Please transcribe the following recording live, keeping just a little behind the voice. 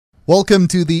Welcome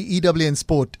to the EWN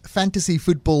Sport Fantasy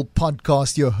Football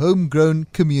Podcast, your homegrown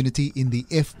community in the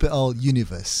FPL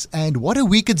universe. And what a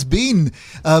week it's been.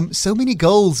 So many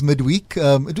goals midweek.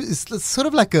 It's sort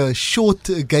of like a short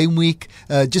game week,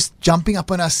 just jumping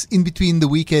up on us in between the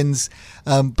weekends.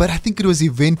 But I think it was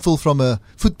eventful from a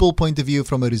football point of view,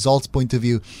 from a results point of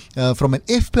view. From an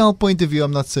FPL point of view,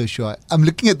 I'm not so sure. I'm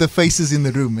looking at the faces in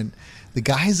the room and the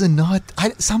guys are not...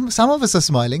 Some of us are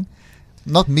smiling.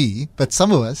 Not me, but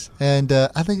some of us, and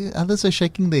others are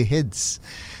shaking their heads.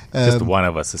 Just one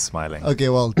of us is smiling. Okay,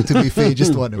 well, to be fair,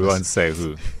 just one of us. We won't say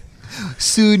who.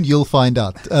 Soon you'll find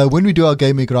out. When we do our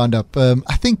game week roundup,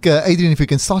 I think, Adrian, if we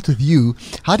can start with you,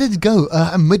 how did it go?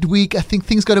 Midweek, I think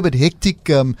things got a bit hectic.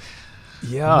 What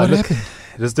happened?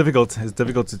 It was difficult. It's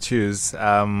difficult to choose,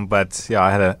 but yeah, I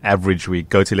had an average week.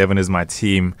 Go to 11 is my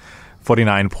team,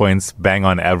 49 points, bang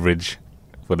on average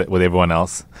with everyone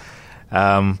else.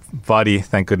 Vardy,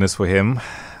 thank goodness for him.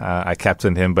 I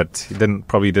captained him, but he didn't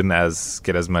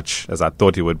get as much as I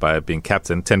thought he would by being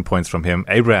captain. 10 points from him.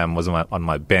 Abraham was on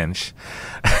my bench.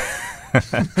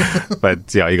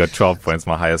 But yeah, he got 12 points,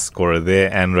 my highest scorer there.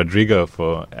 And Rodrigo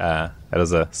that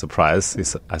was a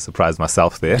surprise. I surprised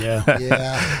myself there.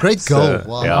 Yeah. Great goal. So,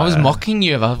 wow. yeah. I was mocking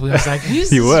you. I was like,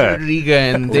 who's You this were. Rodrigo?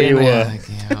 And then like,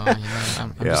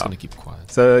 I'm just going to keep quiet.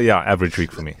 So yeah, average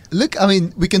week for me. Look, I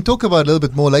mean, we can talk about it a little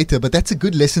bit more later, but that's a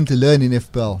good lesson to learn in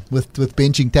FPL with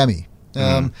benching Tammy.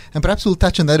 And perhaps we'll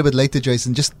touch on that a bit later,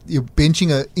 Jason. Just you're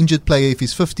benching an injured player if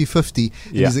he's 50-50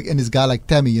 and he's a guy like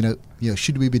Tammy,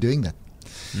 should we be doing that?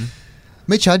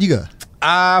 Mitch, how'd you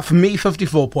go? For me,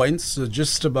 54 points, so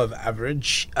just above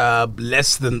average,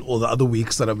 less than all the other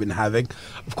weeks that I've been having.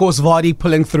 Of course, Vardy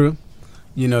pulling through.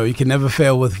 You can never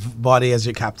fail with Vardy as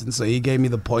your captain, so he gave me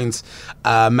the points.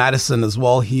 Madison as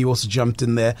well, he also jumped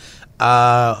in there.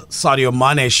 Sadio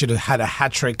Mane should have had a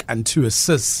hat-trick and 2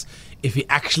 assists if he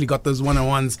actually got those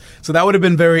one-on-ones. So that would have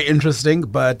been very interesting,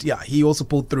 but yeah, he also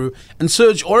pulled through. And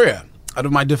Serge Aurier, out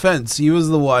of my defense, he was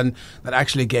the one that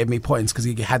actually gave me points because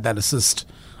he had that assist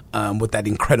with that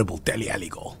incredible Dele Alli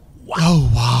goal. Wow.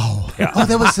 Oh, wow. Yeah. Oh,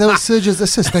 that was Serge's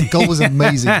assist. That goal was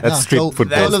amazing. That's street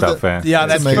football stuff, eh? Yeah,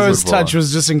 that amazing. first touch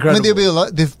was just incredible. I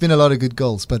mean, there've been a lot of good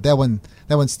goals, but that one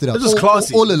stood out. It was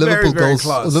classy. All the Very, Liverpool very goals,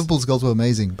 class. Liverpool's goals were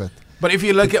amazing, but But if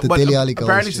you look at the Dele Alli goal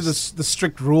apparently was to the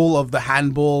strict rule of the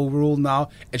handball rule now,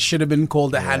 it should have been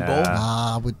called a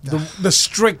handball. The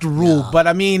strict rule. But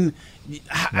I mean,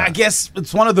 I guess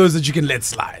it's one of those that you can let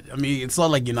slide. I mean, it's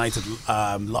not like United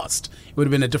lost. It would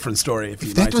have been a different story if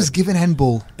United, that was given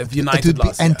handball. If United it would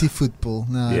lost, be anti-football.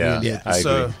 No, Yeah. really. Yeah. I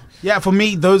agree. Yeah, for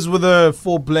me, those were the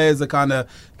 4 players that kind of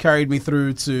carried me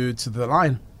through to the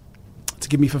line to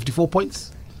give me 54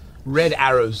 points. Red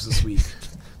arrows this week.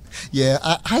 Yeah,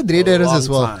 I had red arrows as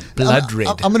well. Time. Blood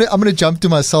red. I'm gonna jump to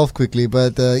myself quickly,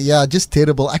 but just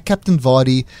terrible. I captained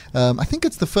Vardy. I think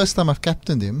it's the first time I've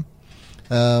captained him.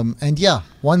 And yeah,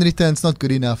 1 return's not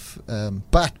good enough.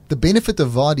 But the benefit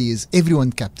of Vardy is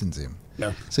everyone captains him.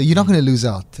 No. So you're not going to lose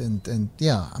out. And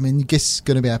yeah, I mean, you guess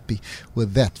going to be happy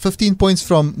with that. 15 points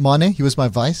from Mane. He was my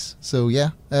vice. So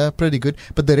yeah, pretty good.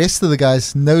 But the rest of the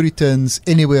guys, no returns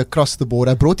anywhere across the board.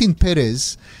 I brought in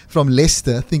Perez from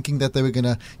Leicester thinking that they were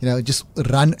going to, just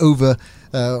run over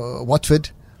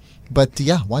Watford. But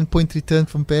yeah, 1 point return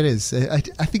from Perez. I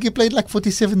think he played like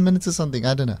 47 minutes or something.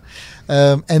 I don't know.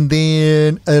 And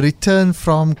then a return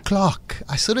from Clark.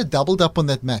 I sort of doubled up on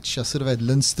that match. I sort of had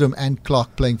Lindstrom and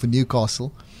Clark playing for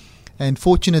Newcastle. And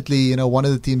fortunately, one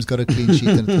of the teams got a clean sheet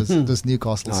and it was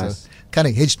Newcastle. Nice. So kind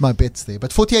of hedged my bets there.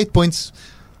 But 48 points,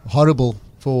 horrible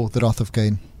for the Wrath of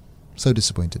Cain. So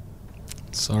disappointed.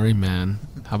 Sorry, man.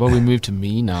 How about we move to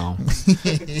me now?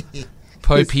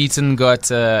 Pope Heaton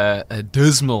got a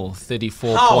dismal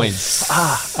 34 points.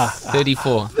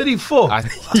 34. 34. I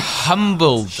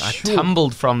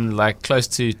tumbled from like close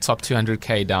to top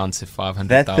 200k down to 500,000.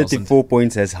 That 34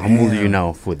 points has humbled you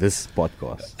now for this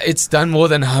podcast. It's done more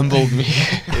than humbled me.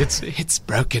 It's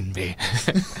broken me.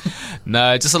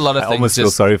 No, just a lot of I things. almost feel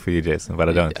sorry for you, Jason, but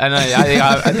I don't. I know.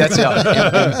 That's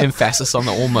emphasis on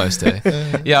the almost.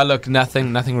 Yeah, look,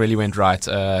 nothing really went right.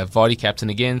 Vardy captain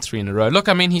again, 3 in a row. Look,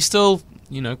 I mean, he still,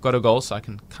 got a goal, so I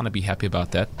can kind of be happy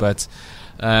about that. But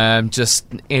just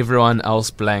everyone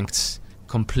else blanked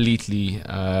completely.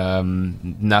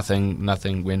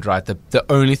 Nothing went right. The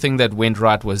only thing that went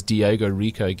right was Diego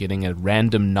Rico getting a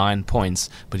random 9 points,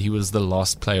 but he was the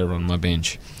last player on my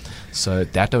bench. So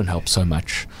that don't help so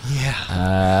much.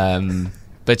 Yeah.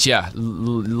 But yeah,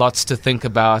 lots to think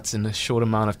about in a short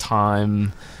amount of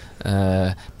time.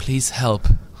 Please help.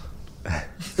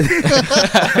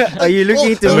 Are you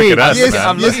looking to Look me? at us, Yes, man.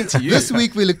 I'm looking to you. This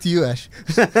week we look to you, Ash.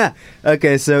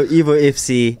 Okay, so Evo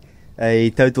FC,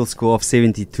 a total score of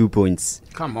 72 points.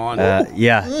 Come on.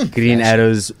 Green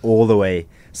arrows all the way.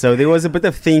 So there was a bit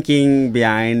of thinking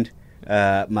behind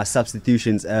my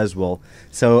substitutions as well.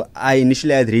 So I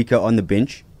initially had Rico on the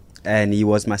bench, and he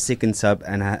was my second sub,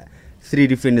 and I had 3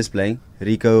 defenders playing.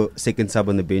 Rico, second sub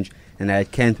on the bench, and I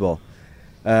had Cantwell.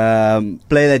 Player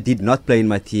that did not play in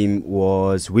my team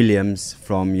was Williams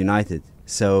from United.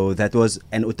 So that was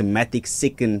an automatic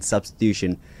second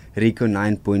substitution. Rico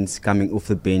 9 points coming off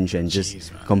the bench and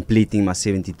just completing my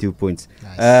 72 points.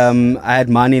 Nice. I had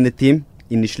Mane in the team.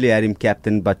 Initially I had him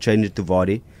captain, but changed it to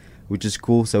Vardy, which is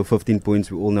cool. So 15 points.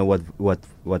 We all know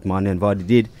what Mane and Vardy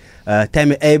did.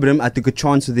 Tammy Abraham, I took a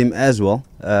chance with him as well.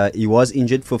 He was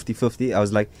injured, 50-50. I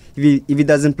was like, if he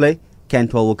doesn't play,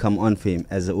 Cantwell will come on for him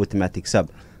as an automatic sub.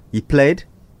 He played,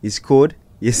 he scored,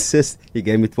 he assisted, he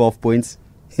gave me 12 points.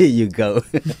 Here you go.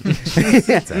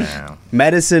 Damn.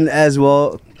 Madison as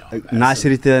well, nice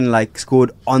return, like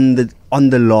scored on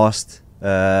the last,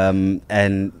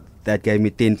 and that gave me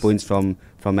 10 points from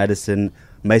Madison.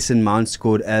 Mason Mount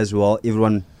scored as well.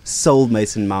 Everyone sold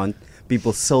Mason Mount.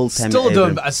 People sold Tammy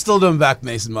Abraham. I still don't back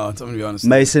Mason Mount, I'm going to be honest.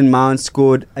 Mason Mount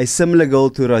scored a similar goal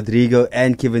to Rodrigo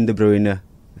and Kevin De Bruyne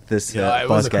this it was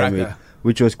past a game week, cracker.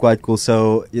 which was quite cool.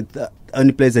 So the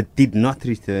only players that did not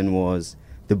return was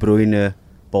De Bruyne,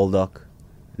 Baldock,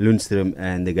 Lundstrom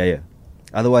and De Gea.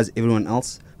 Otherwise, everyone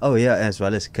else, as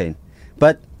well as Kane.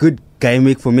 But good game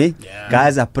week for me. Yeah.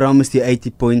 Guys, I promised you 80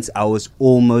 points. I was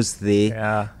almost there.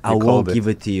 Yeah, I you will called give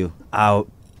it to you. I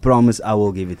promise I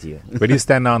will give it to you. Where do you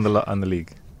stand now on the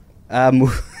league?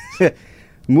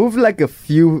 Move like a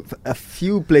few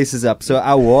places up. So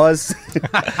I was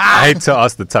I hate to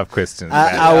ask the tough questions.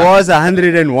 I was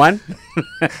 101.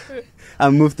 I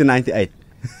moved to 98.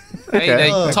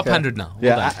 Top 100 now.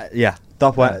 Well done.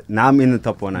 Top one. Now I'm in the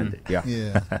top 100. Yeah.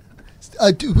 Yeah.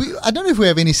 I don't know if we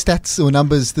have any stats or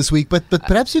numbers this week, but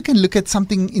perhaps you can look at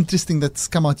something interesting that's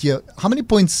come out here. How many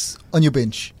points on your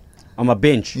bench? On my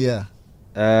bench. Yeah.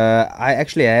 I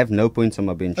actually have no points on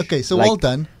my bench. Okay, so well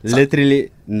done.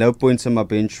 Literally no points on my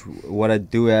bench. What I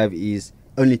do have is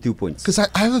only 2 points. Because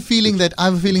I have a feeling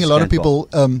a lot of people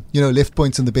left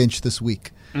points on the bench this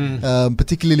week.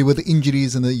 Particularly with the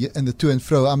injuries and the to and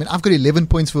fro. I mean, I've got 11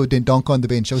 points for Dendonka on the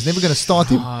bench. I was never going to start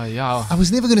him. I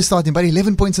was never going to start him, but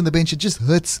 11 points on the bench, it just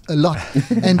hurts a lot.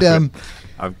 And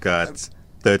I've got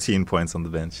 13 points on the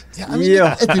bench. It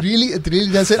really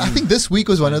does it. I think this week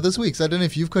was one of those weeks. I don't know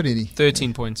if you've got any.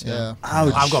 13 points. Yeah.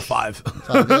 I've got 5.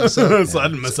 So So I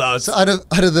didn't miss out. out of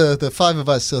the 5 of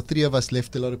us, so 3 of us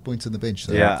left a lot of points on the bench.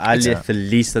 So I left the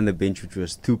least on the bench, which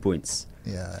was 2 points.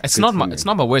 yeah. It's not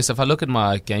my worst. If I look at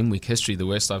my game week history, the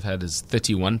worst I've had is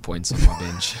 31 points on my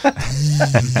bench.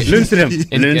 Lundstrom.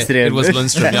 It was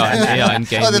Lundstrom, in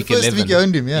game the week first 11. week you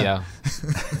owned him, yeah. Yeah.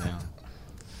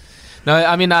 No,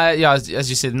 I mean, as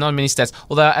you said, not many stats.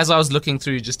 Although, as I was looking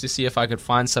through just to see if I could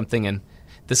find something, and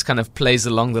this kind of plays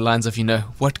along the lines of,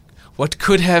 what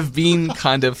could have been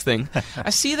kind of thing.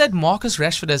 I see that Marcus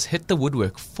Rashford has hit the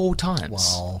woodwork 4 times.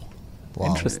 Wow.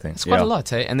 Interesting. It's quite a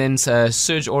lot, eh? And then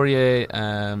Serge Aurier,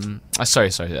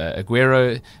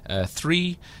 Aguero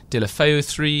 3, Delafeu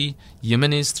 3,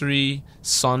 Jimenez 3,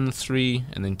 Son 3,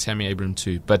 and then Tammy Abraham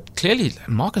 2. But clearly,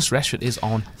 Marcus Rashford is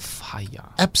on fire.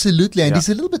 Absolutely, and he's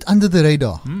a little bit under the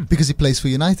radar because he plays for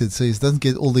United, so he doesn't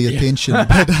get all the attention.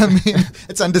 But I mean,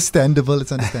 it's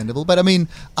understandable. But I mean,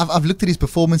 I've looked at his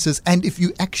performances, and if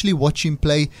you actually watch him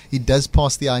play, he does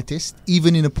pass the eye test.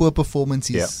 Even in a poor performance,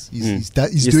 he's doing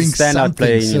standout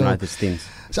player in something. United's teams.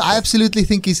 So I absolutely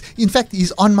think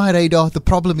he's on my radar. The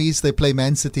problem is they play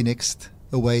Man City next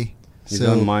away. You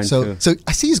don't mind too. So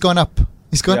I see he's gone up.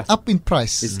 He's gone up in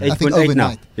price. It's I think 8.8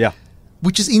 overnight. now. Yeah.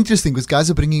 Which is interesting because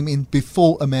guys are bringing him in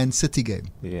before a Man City game.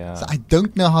 Yeah. So I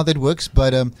don't know how that works,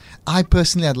 but I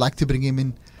personally, I'd like to bring him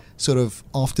in sort of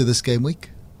after this game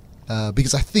week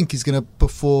because I think he's going to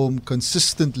perform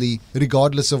consistently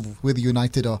regardless of whether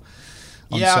United are.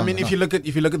 Yeah, I mean, if you look at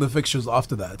the fixtures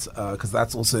after that, because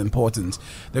that's also important.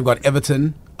 They've got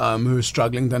Everton, who are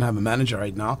struggling, don't have a manager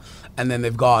right now, and then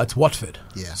they've got Watford.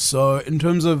 Yeah. So in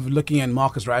terms of looking at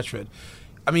Marcus Rashford,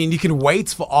 I mean, you can wait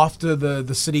for after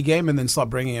the City game and then start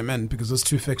bringing him in because those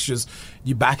 2 fixtures,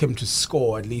 you back him to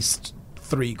score at least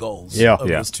 3 goals over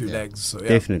those 2 legs. So,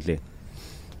 Definitely.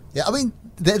 Yeah, I mean,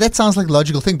 that sounds like a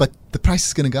logical thing, but the price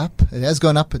is going to go up. It has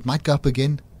gone up. It might go up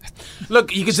again.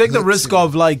 Look, you can take the risk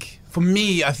of, like, for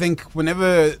me, I think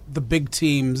whenever the big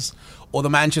teams or the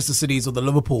Manchester Cities or the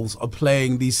Liverpools are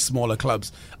playing these smaller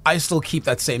clubs, I still keep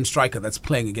that same striker that's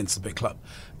playing against the big club.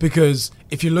 Because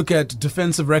if you look at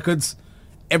defensive records,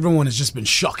 everyone has just been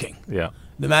shocking. Yeah.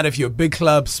 No matter if you're a big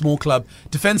club, small club,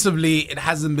 defensively, it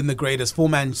hasn't been the greatest for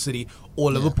Man City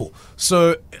or Liverpool.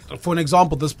 So, for an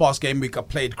example, this past game week, I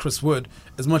played Chris Wood.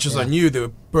 As much as I knew they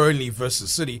were Burnley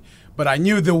versus City, but I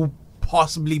knew there would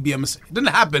possibly be a mistake. It didn't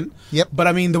happen. Yep. But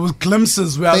I mean, there was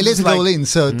glimpses where I They was let just it all like, in,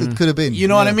 so it could have been. you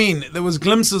know what I mean? There was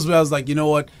glimpses where I was like, you know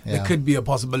what, Yeah. there could be a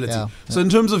possibility. Yeah. So in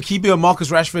terms of keeping a Marcus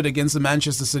Rashford against the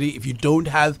Manchester City, if you don't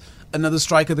have another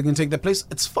striker that can take that place,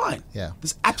 it's fine. Yeah.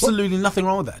 There's absolutely nothing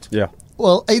wrong with that. Yeah.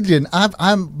 Well, Adrian,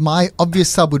 I'm my obvious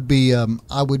sub would be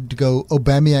I would go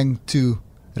Aubameyang to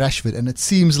Rashford, and it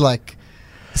seems like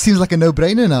a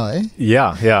no-brainer now, eh?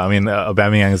 Yeah. I mean,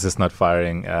 Aubameyang is just not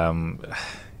firing.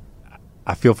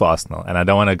 I feel for Arsenal, and I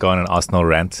don't want to go on an Arsenal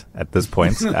rant at this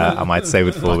point. I might save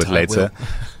it for a But bit I later.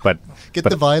 But Get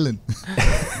the violin.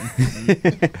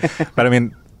 But I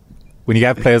mean, when you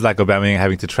have players like Aubameyang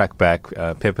having to track back,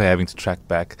 Pepe having to track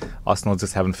back, Arsenal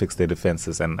just haven't fixed their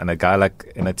defenses. And a guy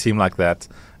like in a team like that,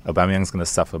 Aubameyang's going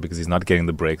to suffer because he's not getting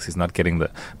the breaks, he's not getting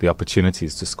the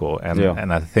opportunities to score.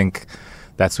 And I think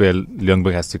that's where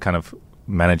Ljungberg has to kind of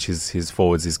manage his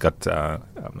forwards. He's got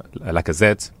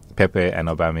Lacazette, Pepe, and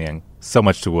Aubameyang. So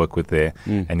much to work with there,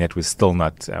 and yet we're still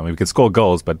not. I mean, we can score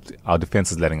goals, but our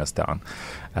defense is letting us down.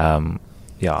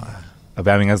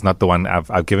 Aubameyang is not the one.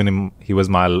 I've given him. He was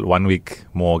my 1 week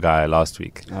more guy last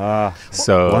week.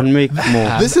 So 1 week more.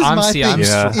 This is I'm my see- thing. I'm,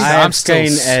 Yeah. still, I have I'm still Kane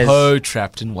as- so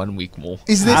trapped in 1 week more.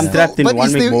 Is there I'm still- trapped in but 1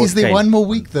 is week there, more is there Kane. one more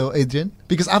week though, Adrian?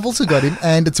 Because I've also got him,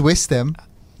 and it's West Ham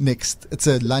next. It's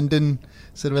a London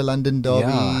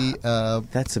derby.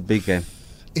 That's a big game.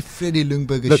 If Freddie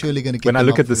Ljungberg is Look, surely going to get when I them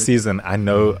look up at the for it. season, I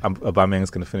know Aubameyang is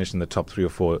going to finish in the top 3 or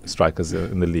 4 strikers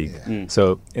in the league.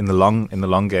 So in the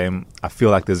long game, I feel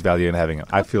like there's value in having him.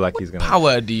 I feel like he's going to.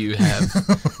 Power do you have?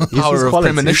 Power his of quality.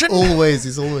 premonition? He's always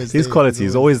His there. quality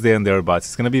is always there and thereabouts.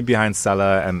 He's going to be behind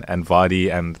Salah and Vardy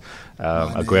and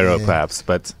Aguero yeah. perhaps,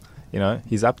 but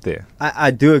he's up there. I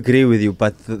do agree with you,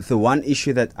 but the one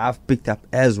issue that I've picked up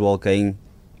as well going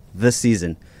this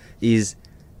season is,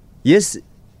 yes,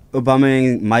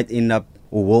 Aubameyang might end up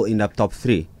or will end up top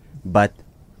 3, but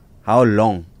how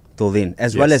long till then?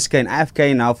 As well Yes. as Kane. I have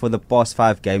Kane now for the past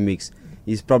 5 game weeks.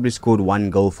 He's probably scored 1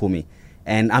 goal for me,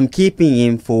 and I'm keeping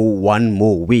him for 1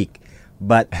 more week.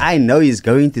 But I know he's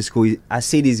going to score. I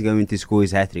said he's going to score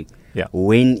his hat-trick. Yeah.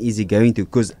 When is he going to?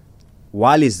 Because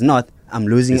while he's not, I'm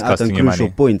losing He's out on costing you crucial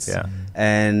money. points, Yeah.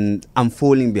 and I'm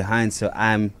falling behind. So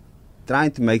I'm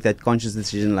trying to make that conscious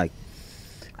decision. Like,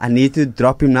 I need to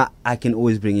drop him now. I can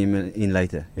always bring him in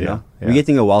later. You know, yeah. we're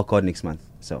getting a wild card next month.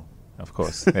 So Of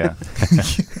course, yeah.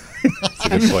 That's a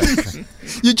good point.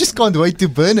 You just can't wait to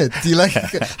burn it. You're like, I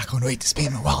can't wait to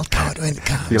spend my wild card when it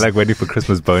comes. You're like waiting for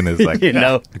Christmas bonus. Like, You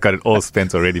know. I got it all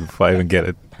spent already before I even get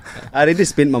it. I already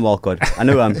spent my wild card. I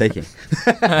know who I'm taking.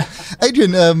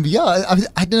 Adrian, I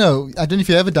don't know. I don't know if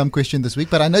you have a dumb question this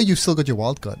week, but I know you've still got your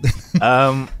wild card.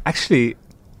 Actually,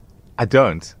 I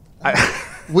don't.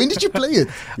 When did you play it?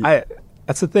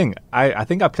 That's the thing. I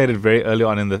think I played it very early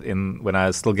on in when I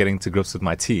was still getting to grips with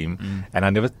my team, and I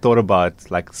never thought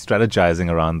about like strategizing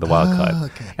around the wild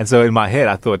card. Okay. And so in my head,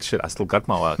 I thought, shit, I still got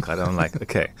my wild card. And I'm like,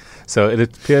 okay. So it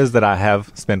appears that I have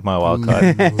spent my wild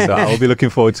card. So I will be looking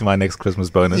forward to my next Christmas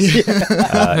bonus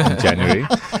in January.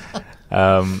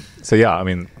 So yeah, I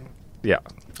mean, yeah.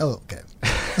 Oh, okay.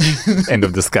 End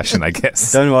of discussion, I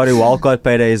guess. Don't worry, wild card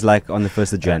payday is like on the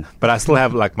 1st of Jan. But I still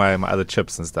have like my other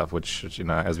chips and stuff, which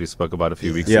as we spoke about a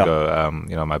few weeks Yeah.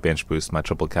 ago, my bench boost, my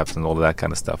triple captain, all of that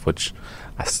kind of stuff, which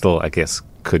I still, I guess,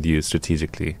 could use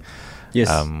strategically. Yes.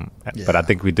 But I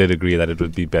think we did agree that it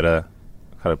would be better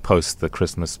kind of post the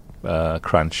Christmas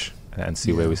crunch and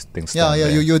see where things stand. Yeah.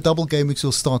 there. Your double game weeks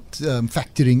will start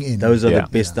factoring in. Those are Yeah. the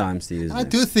best times to use I them.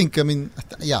 do think, you're going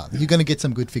to get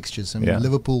some good fixtures. I mean, Yeah.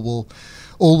 Liverpool will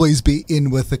always be in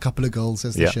with a couple of goals,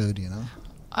 as they Yeah. showed,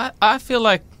 I feel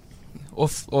like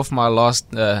off my last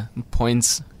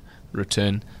points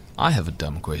return, I have a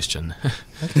dumb question.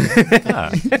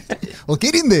 Well,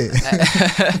 get in there.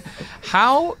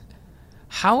 How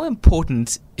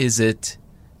important is it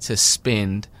to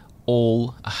spend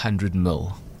all 100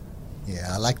 mil?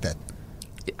 Yeah, I like that.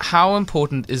 How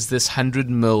important is this 100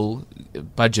 mil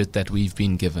budget that we've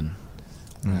been given?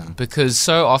 Because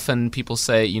so often people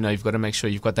say, you've got to make sure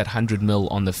you've got that 100 mil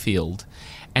on the field.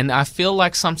 And I feel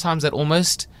like sometimes that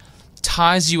almost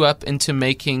ties you up into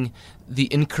making the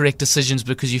incorrect decisions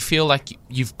because you feel like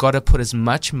you've got to put as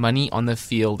much money on the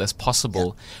field as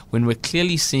possible when we're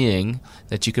clearly seeing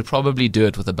that you could probably do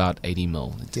it with about 80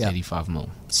 mil, Yeah. 85 mil.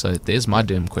 So there's my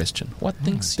damn question. What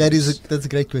thinks you? That's a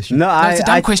great question. No, That's a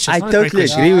dumb I question. It's not a great totally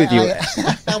question. agree with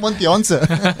you. I want the answer.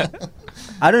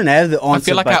 I don't have the answer. I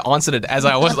feel like I answered it as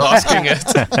I was asking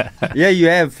it. Yeah, you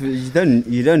have. You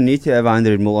don't need to have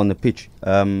 100 mil on the pitch.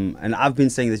 And I've been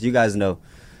saying this. You guys know.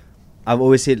 I've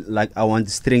always said like I want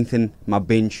to strengthen my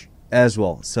bench as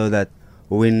well, so that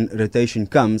when rotation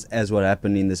comes, as what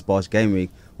happened in this past game week,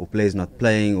 or players not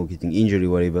playing or getting injured or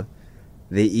whatever,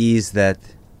 there is that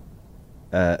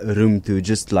room to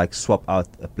just like swap out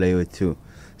a player or two.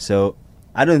 So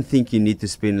I don't think you need to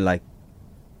spend like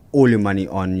all your money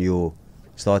on your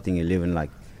starting 11. Like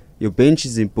your bench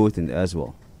is important as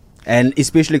well, and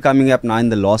especially coming up now in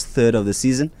the last third of the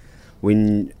season,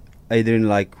 when Adrian,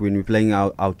 like when we're playing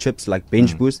our chips like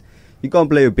bench boost, you can't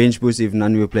play your bench boost if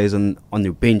none of your players on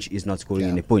your bench is not scoring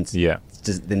any points. Yeah,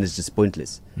 then it's just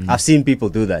pointless. I've seen people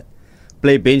do that,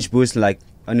 play bench boost like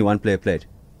only one player played,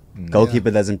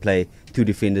 goalkeeper doesn't play, 2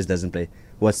 defenders doesn't play.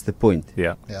 What's the point?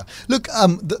 Yeah. Look,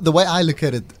 the way I look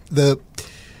at it, the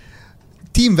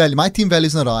team value, my team value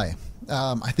is not high.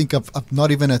 I think I'm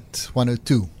not even at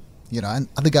 102, and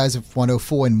other guys have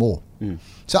 104 and more.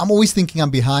 So I'm always thinking I'm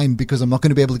behind because I'm not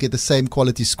going to be able to get the same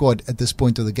quality squad at this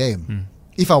point of the game.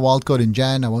 If I wildcard in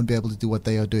Jan, I won't be able to do what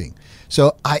they are doing.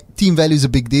 So team value is a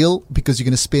big deal because you're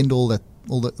going to spend all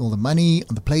the money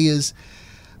on the players.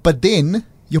 But then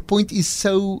your point is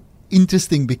so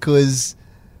interesting because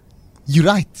you're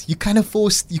right. You kind of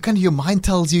forced. Your mind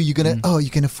tells you you're gonna. Oh, you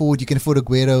can afford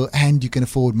Aguero and you can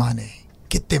afford Mane.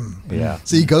 Get them. Yeah.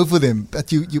 So you go for them, but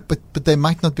they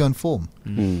might not be on form.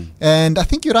 And I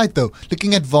think you're right though.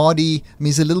 Looking at Vardy,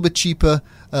 he's a little bit cheaper.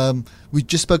 We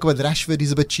just spoke about Rashford.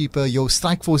 He's a bit cheaper. Your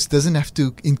strike force doesn't have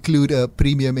to include a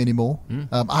premium anymore.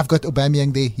 I've got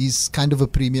Aubameyang there. He's kind of a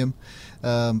premium,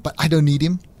 but I don't need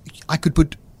him. I could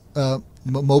put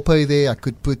Mope there. I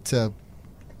could put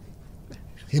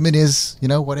Jimenez.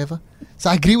 Whatever. So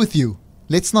I agree with you.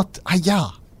 Let's not.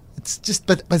 It's just,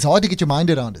 but it's hard to get your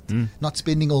mind around it. Not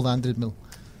spending all the 100 mil.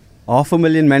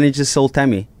 500,000 managers sold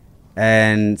Tammy,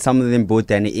 and some of them bought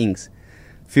Danny Ings.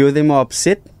 Few of them are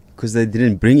upset because they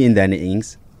didn't bring in Danny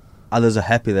Ings. Others are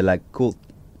happy. They're like, cool,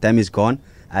 Tammy's gone.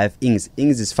 I have Ings.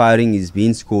 Ings is firing. He's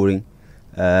been scoring,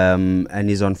 and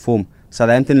he's on form.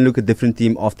 Southampton look a different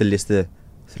team after Leicester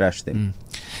thrashed them.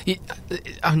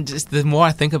 The more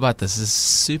I think about this, it's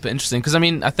super interesting because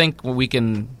I think we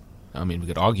could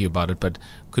argue about it, but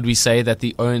could we say that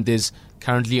there's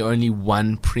currently only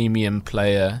one premium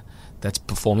player that's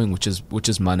performing, which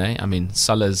is Mane?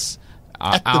 Salah's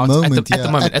at out the moment,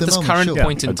 at this current sure.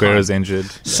 point in time. Aguero's injured.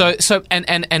 So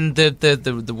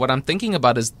the what I'm thinking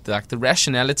about is like the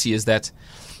rationality is that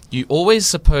you always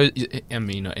suppose,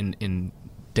 in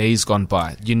days gone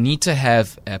by, you need to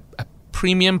have a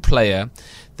premium player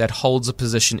that holds a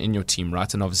position in your team,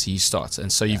 right? And obviously he starts,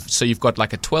 and so you've got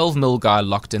like a 12 mil guy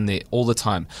locked in there all the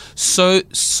time, so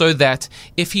that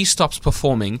if he stops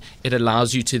performing, it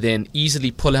allows you to then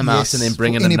easily pull him out and then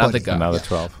bring in another guy, another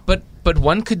 12. But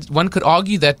one could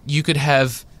argue that you could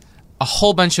have a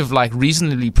whole bunch of like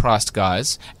reasonably priced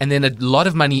guys and then a lot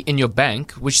of money in your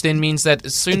bank, which then means that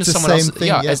as soon It's as the someone else, same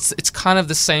thing, it's kind of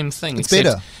the same thing. It's except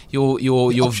better.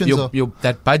 Your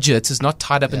that budget is not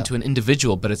tied up Yeah. into an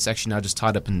individual, but it's actually now just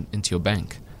tied up into your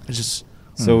bank. It's just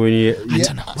So when you, I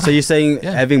don't know. so you're saying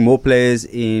Yeah. having more players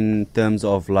in terms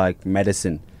of like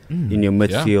Madison in your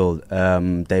midfield,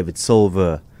 David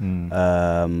Silva,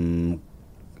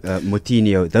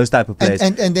 Moutinho, those type of players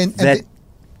And that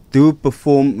do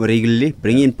perform regularly,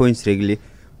 bring in points regularly,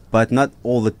 but not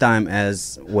all the time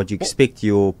as what you expect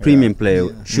your premium player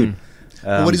should.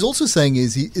 But what he's also saying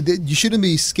is that you shouldn't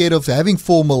be scared of having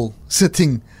formal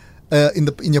sitting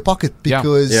in your pocket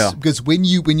because when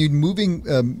you're moving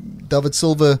David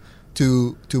Silva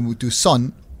to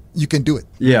Son, you can do it.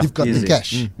 Yeah, You've got easily. the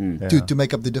cash Yeah. to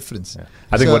make up the difference. Yeah.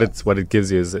 I think So- what it gives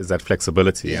you is that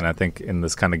flexibility, and I think in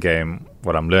this kind of game,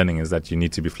 what I'm learning is that you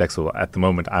need to be flexible. At the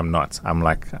moment, I'm not.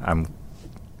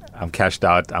 I'm cashed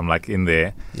out. I'm like in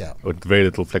there with very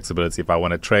little flexibility. If I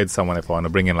want to trade someone, if I want to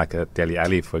bring in like a Dele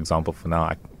Alli, for example, for now,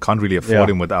 I can't really afford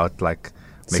him without like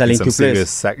making Selling some two players.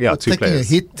 serious Or two taking a players.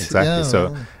 hit. Exactly. Yeah,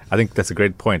 So well. I think that's a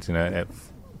great point.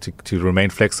 To remain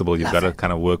flexible, you've got to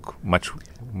kind of work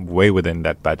way within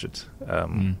that budget.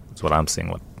 That's what I'm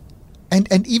seeing.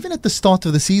 And even at the start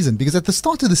of the season, because at the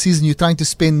start of the season you're trying to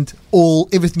spend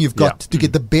everything you've got to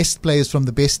get the best players from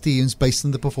the best teams based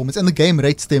on the performance, and the game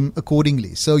rates them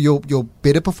accordingly. So your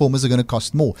better performers are going to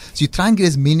cost more. So you try and get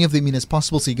as many of them in as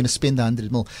possible. So you're going to spend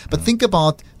 100 mil. But think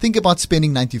about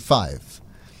spending 95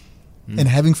 and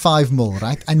having 5 mil,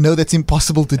 right? I know that's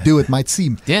impossible to do. It might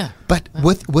seem. Yeah. But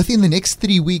within the next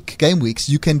 3 game weeks,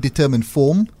 you can determine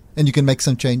form and you can make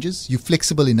some changes. You're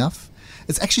flexible enough.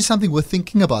 It's actually something worth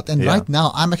thinking about. And right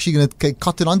now, I'm actually going to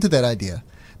cotton onto that idea.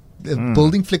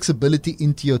 building flexibility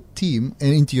into your team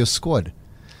and into your squad.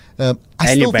 I And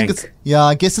still your think bank.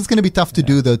 I guess it's going to be tough to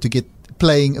do though, to get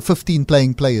 15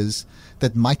 playing players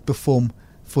that might perform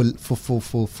for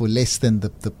less than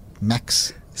the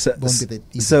max. So, Won't be that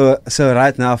easy. so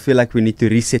right now I feel like we need to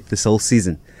reset this whole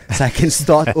season. So I can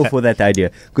start off with that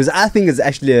idea, because I think it's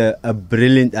actually a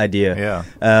brilliant idea.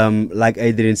 Yeah. Like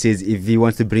Adrian says, if he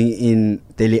wants to bring in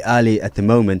Dele Alli at the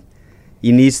moment,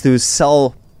 he needs to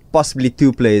sell possibly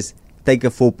 2 players, take a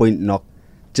 4-point knock,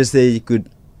 just so he could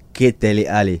get Dele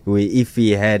Alli. Where if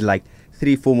he had like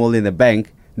 3-4 mil in the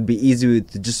bank, it'd be easy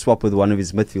to just swap with one of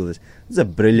his midfielders. It's a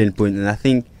brilliant point, and I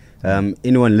think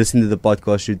anyone listening to the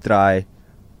podcast should try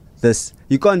this.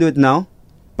 You can't do it now,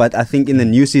 but I think in the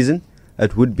new season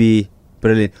it would be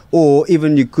brilliant. Or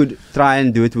even you could try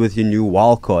and do it with your new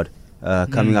wild card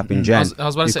coming up in Jan. I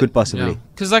was about to You say, could possibly.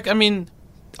 because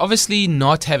obviously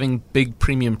not having big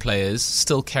premium players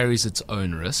still carries its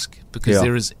own risk, because Yeah.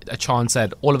 there is a chance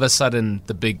that all of a sudden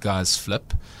the big guys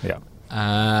flip. Yeah.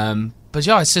 But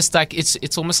yeah, it's just like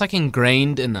it's almost like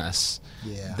ingrained in us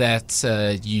Yeah.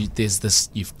 that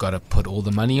you've got to put all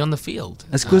the money on the field.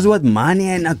 It's because what Mane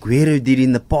and Aguero did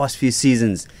in the past few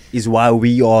seasons is why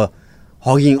we are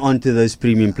hogging onto those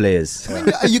premium players. I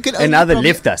mean, you can And only now they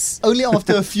probably- left us. Only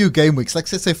after a few game weeks,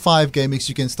 like let's say 5 game weeks,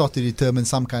 you can start to determine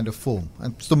some kind of form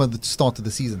and some of the start of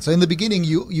the season. So in the beginning,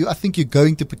 I think you're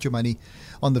going to put your money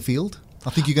on the field. I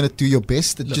think you're going to do your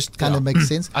best. It just kind of makes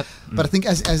sense. But I think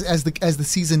as the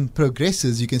season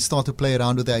progresses, you can start to play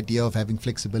around with the idea of having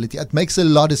flexibility. It makes a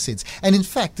lot of sense. And in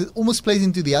fact, it almost plays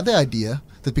into the other idea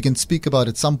that we can speak about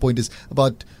at some point, is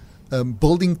about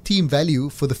building team value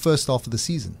for the first half of the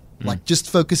season. Like just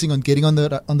focusing on getting on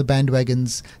the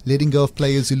bandwagons, letting go of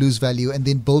players who lose value, and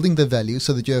then building the value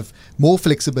so that you have more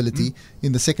flexibility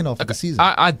in the second half of the season.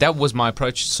 That was my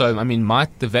approach. So I mean,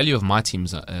 the value of my team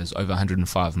is over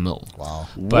 105 mil. Wow.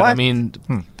 But I What? mean,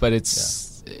 but it's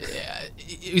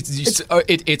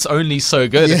only so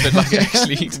good if it like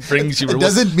actually brings you It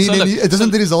rewards. doesn't mean So look, it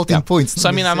doesn't result in points. So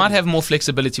I mean, I might have more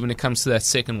flexibility when it comes to that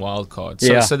second wild card.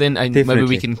 So, Yeah, so then maybe definitely.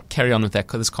 we can carry on with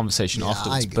this conversation Yeah,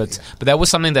 afterwards. I agree, But yeah. but that was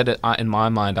something that in my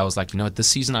mind I was like, this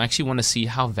season I actually want to see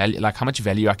how much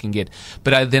value I can get.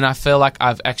 But then I feel like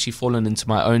I've actually fallen into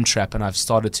my own trap, and I've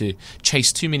started to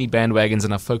chase too many bandwagons,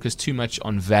 and I've focused too much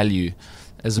on value,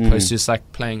 as opposed to just like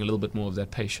playing a little bit more of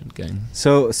that patient game.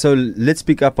 So let's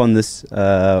pick up on this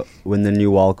when the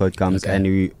new wildcard comes Okay. and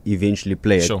we eventually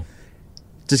play it. Sure,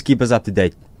 Just keep us up to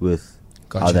date with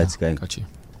how Gotcha. that's going. got you.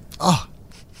 Ah,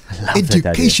 Love that idea.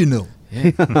 educational.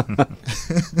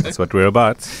 That's what we're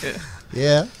about.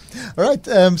 Yeah. All right.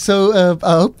 So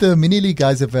I hope the mini league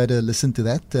guys have had a listen to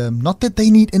that. Not that they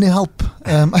need any help.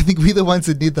 I think we're the ones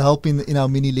that need the help in our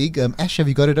mini league. Ash, have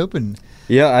you got it open?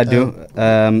 Yeah, I do.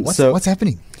 What's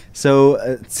happening? So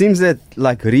it seems that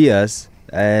like Rias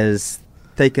has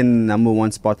taken number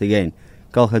 1 spot again.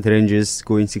 Calgary Rangers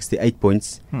scoring 68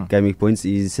 points, gaming points.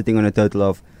 He's sitting on a total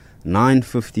of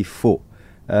 954.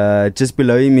 Just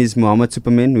below him is Mohamed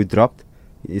Superman, who dropped.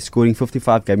 He's scoring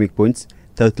 55 gaming points,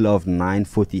 total of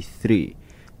 943.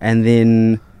 And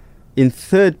then in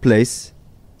third place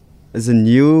is a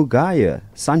new guy here,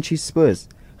 Sanchez Spurs,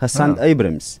 Hassan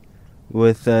Abrams,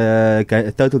 with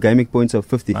total gaming points of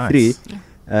 53.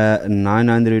 Nice.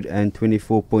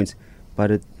 924 points,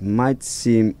 but it might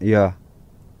seem yeah,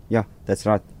 that's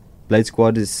right. Blade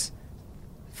Squad is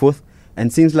 4th,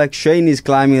 and seems like Shane is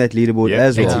climbing that leaderboard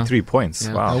as well. 83 points.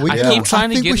 Yeah. Wow. I keep trying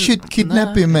to think get we should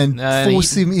kidnap him and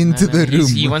force him into the room.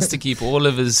 He wants to keep all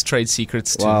of his trade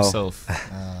secrets to Wow. himself.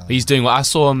 He's doing well. I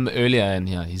saw him earlier, and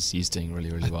he's doing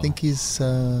really, really well. I think he's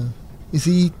is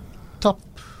he top?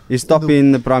 He's top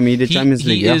in the Premier League Champions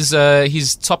League. He Yeah? is.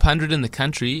 He's top 100 in the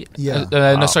country. Yeah.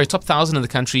 No, Wow. sorry, top 1,000 in the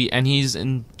country, and he's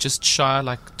in just shy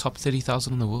like top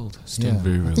 30,000 in the world. He's doing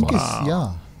very, I very think well. he's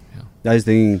Yeah, he's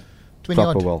doing 20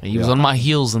 proper odd. well. He was on my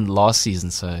heels in the last season,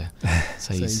 so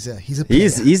So he's. he's a player.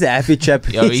 He's a happy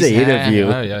chap. Yeah, he's ahead of you.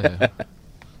 Yeah.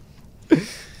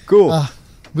 Cool.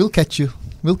 We'll catch you.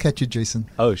 We'll catch you, Jason.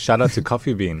 Oh, shout out to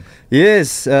Coffee Bean.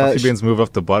 Yes. Coffee Bean's moved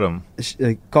off the bottom.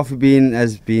 Coffee Bean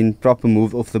has been proper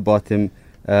moved off the bottom.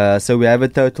 So we have a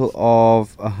total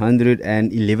of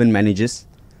 111 managers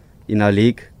in our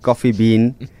league. Coffee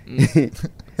Bean.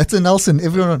 That's a Nelson.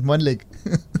 Everyone on one leg.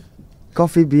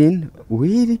 Coffee Bean.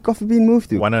 Where did Coffee Bean move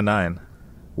to? 109.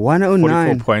 109.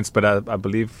 44 points, but I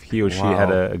believe he or she Wow.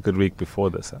 had a good week before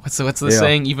this. What's the Yeah.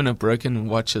 saying? Even a broken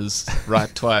watch is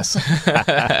right twice.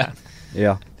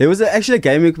 Yeah. There was actually a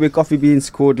game week where Coffee Bean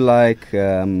scored like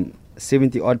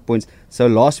 70 odd points. So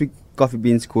last week Coffee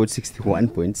Bean scored 61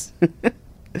 points.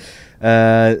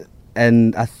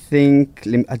 And I think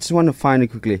I just want to find it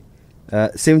quickly.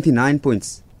 79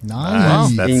 points.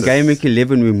 Nice. That's In it. game week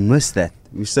 11, we missed that.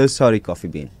 We're so sorry, Coffee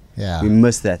Bean. Yeah. We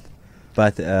missed that.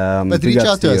 But But big reach ups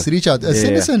out to you. us. Reach out.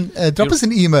 Send Yeah. us drop us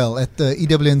an email at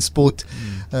EWNsport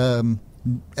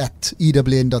at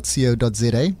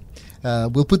ewn.co.za.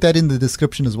 We'll put that in the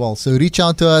description as well. So reach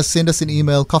out to us. Send us an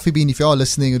email. Coffee Bean, if you are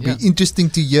listening, it'd be interesting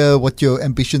to hear what your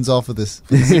ambitions are for this.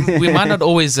 We might not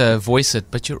always voice it,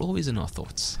 but you're always in our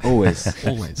thoughts. Always.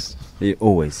 Always. Yeah,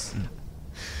 always.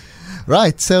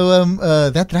 Right, so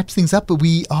that wraps things up.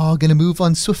 We are going to move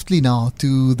on swiftly now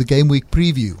to the game week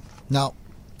preview. Now,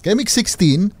 game week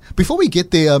 16, before we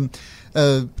get there,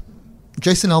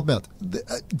 Jason, help me out.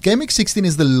 Game week 16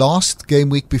 is the last game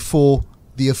week before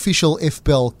the official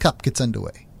FPL Cup gets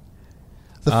underway.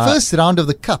 The first round of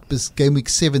the Cup is game week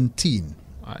 17.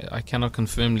 I cannot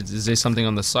confirm. Is there something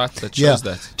on the site that shows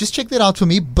that? Just check that out for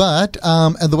me. But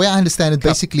and the way I understand it,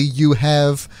 basically, you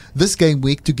have this game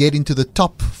week to get into the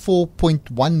top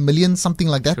 4.1 million, something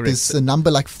like that. Correct. There's a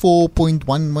number like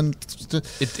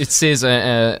 4.11. It says,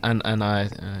 and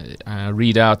I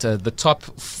read out the top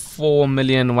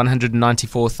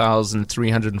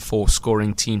 4,194,304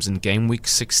 scoring teams in game week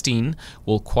 16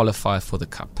 will qualify for the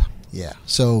cup. Yeah.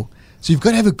 So you've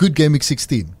got to have a good game week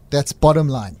 16. That's bottom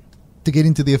line to get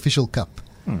into the official cup.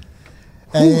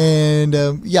 And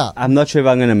I'm not sure if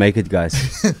I'm going to make it, guys.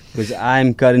 Because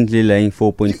I'm currently laying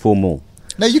 4.4 mil.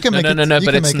 no, you can make it. No, You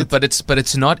but can make it.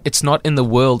 it's not in the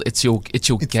world. It's your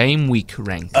game week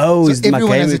rank. Oh, So is my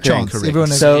everyone game has a week chance. rank? Everyone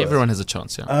has So- Everyone has a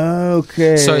chance. Yeah.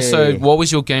 Okay. So what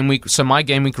was your game week? So my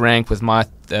game week rank with my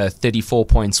 34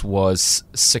 points was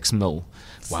 6 mil.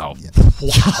 Wow. Yeah.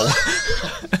 Wow.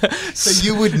 So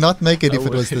you would not make it if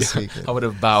it was this week. I would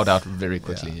have bowed out very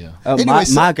quickly. Yeah. Anyway, my,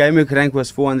 so- my game week rank was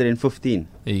 415.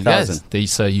 There you go. 1,000.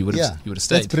 So you would have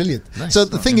stayed. That's brilliant. Nice. So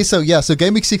the thing is, so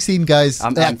game week 16, guys.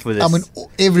 I'm amped for this. I mean,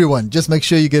 everyone, just make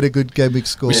sure you get a good game week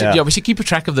score. We should, Yeah. we should keep a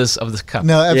track of this cup.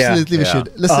 No, absolutely, we Yeah. should.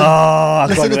 Listen, Oh, I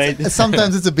listen, can't wait.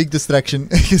 sometimes it's a big distraction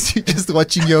because you're just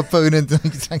watching your opponent and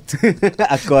you're trying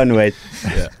to I can't wait.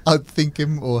 outthink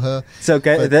him or her. So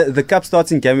okay, the cup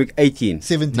starts in game week 18.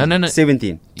 17 No.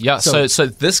 17 Yeah. So- So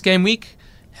this game week,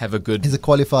 have a good. is a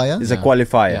qualifier. is a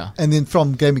qualifier. Yeah. And then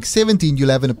from game week 17, you'll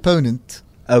have an opponent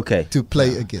Okay. to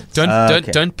play against. Don't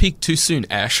okay. peak too soon,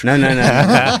 Ash. No. no.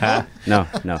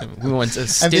 We want a And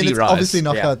steady then it's rise. obviously Yeah.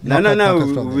 knockout. No. knockout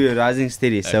from there. We're rising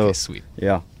steady. So Okay, sweet.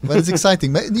 yeah. But it's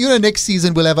exciting. You know, next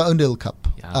season we'll have our own little cup.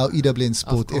 Yeah. Our EWN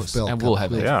Sport Of course. FPL And Cup. we'll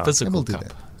have Yeah. a And physical we'll do cup.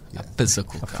 that. Yeah. A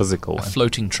physical cup. physical A one.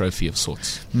 floating trophy of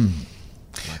sorts.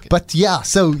 Like it. But yeah,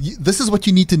 so this is what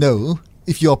you need to know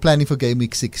if you are planning for game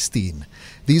week 16.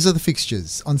 These are the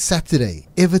fixtures. On Saturday,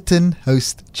 Everton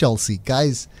host Chelsea.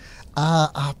 Guys,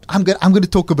 I'm going to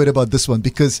talk a bit about this one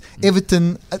because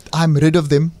Everton, I'm rid of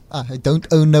them. I don't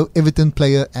own no Everton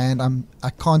player and I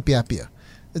can't be happier.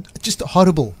 Just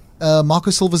horrible.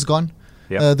 Marco Silva's gone.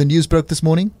 Yeah. The news broke this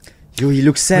morning. Yo, he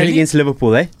looks sad Really? against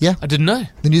Liverpool, eh? Yeah. I didn't know.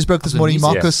 The news broke this the morning. news?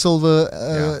 Marco Yeah. Silva,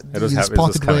 Yeah. It was he's it was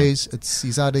parted coming. ways.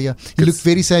 He's out of here. He looked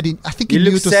very sad. I think He he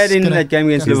knew looks it was sad in gonna- that game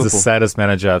against He's Liverpool. the saddest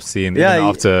manager I've seen Yeah, even he-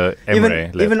 after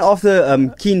Emre left. even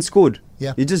after Keane scored.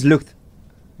 Yeah. He just looked.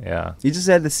 Yeah. He just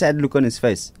had the sad look on his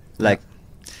face. Like,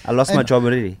 I lost my And- job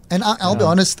already. And I'll be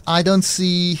honest, I don't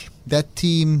see that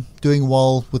team doing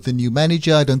well with the new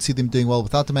manager. I don't see them doing well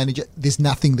without the manager. There's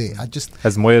nothing there.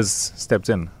 Has Moyes stepped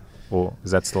in? Or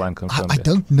is that still unconfirmed? I yet?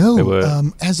 don't know. They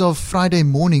were- As of Friday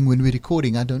morning when we're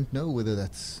recording, I don't know whether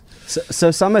that's...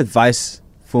 So some advice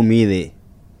for me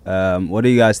there. What do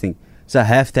you guys think? So I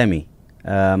have Tammy.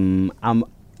 I'm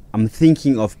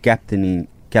thinking of captaining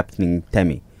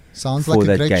Tammy. Sounds for like a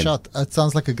that great game. shot. It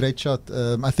sounds like a great shot.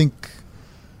 I think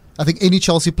any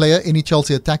Chelsea player, any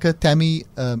Chelsea attacker, Tammy,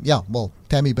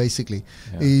 Tammy basically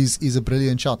Yeah. is a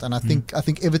brilliant shot. And I think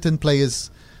Everton players,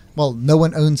 well, no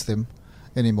one owns them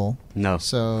anymore. No.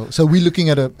 So we're looking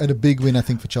at a big win, I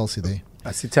think, for Chelsea there.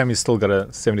 I see Tammy's still got a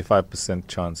 75%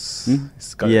 chance. Hmm?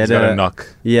 He's got, Yeah, he's got the- a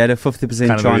knock. He had a 50%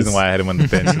 Kind of the chance. reason why I had him on the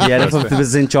bench. He had a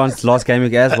 50% chance last game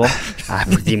week as well. I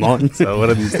put him on. So what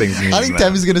are these things mean? I think now?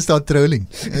 Tammy's going to start trolling.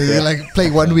 Like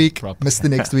play one week, Proper. miss the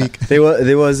next week. There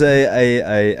was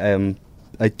a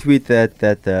tweet that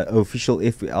the official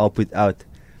FPL put out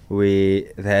where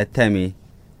they had Tammy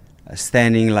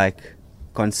standing like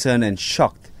concerned and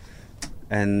shocked,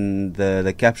 and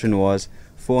the caption was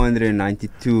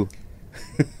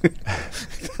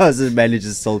 492,000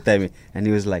 managers sold Tammy, and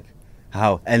he was like,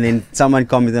 how? And then someone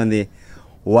commented on there,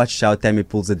 watch how Tammy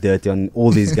pulls the dirty on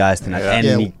all these guys tonight, Yeah.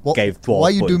 and he wh- gave 12 Why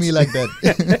you do points. me like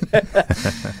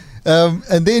that?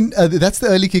 And then that's the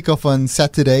early kickoff on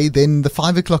Saturday. Then the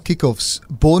 5 o'clock kickoffs.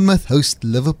 Bournemouth host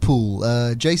Liverpool.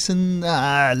 Jason,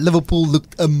 Liverpool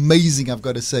looked amazing, I've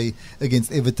got to say,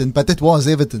 against Everton. But it was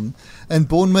Everton. And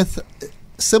Bournemouth,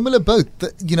 similar boat.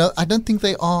 I don't think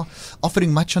they are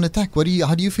offering much on attack. How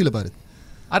do you feel about it?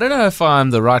 I don't know if I'm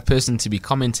the right person to be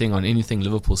commenting on anything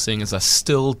Liverpool, seeing as I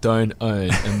still don't own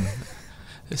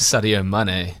Sadio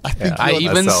Mane. I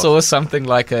even saw something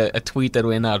like a tweet that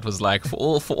went out was like, for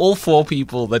all 4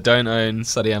 people that don't own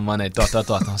Sadio Mane, ... And I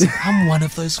was like, I'm one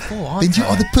of those 4, aren't Then you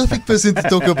are the perfect person to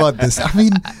talk about this. I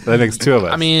mean, that makes 2 of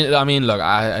us. I mean, look,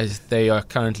 they are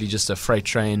currently just a freight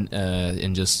train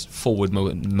in just forward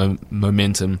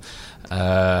momentum.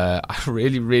 I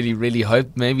really, really, really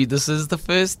hope maybe this is the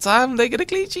first time they get a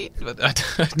clean sheet. But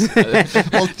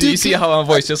do you see how our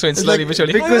voice just went slowly but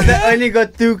surely? Because they only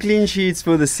got 2 clean sheets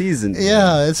for the season.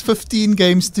 Yeah, it's 15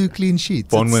 games, 2 clean sheets.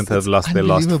 Bournemouth have lost their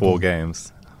last 4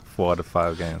 games. 4 out of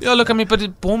 5 games. Yeah, look, I mean,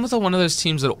 but Bournemouth are one of those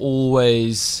teams that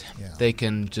always they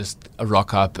can just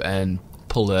rock up and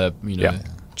pull a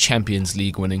Champions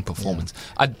League winning performance.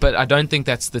 But I don't think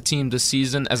that's the team this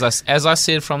season. As I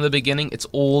said from the beginning, it's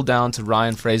all down to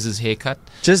Ryan Fraser's haircut.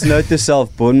 Just note to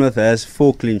self, Bournemouth has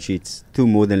 4 clean sheets, 2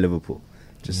 more than Liverpool.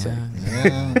 Just saying.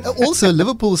 Yeah. Also,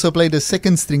 Liverpool also played a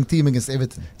second-string team against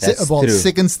Everton. That's about true.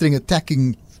 second-string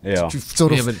attacking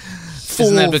sort of but 4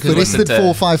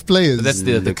 or 5 players. But that's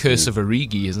the curse of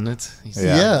Origi, isn't it?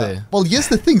 Yeah. Well, here's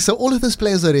the thing. So all of those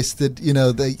players are rested.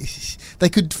 They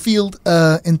could field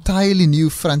entirely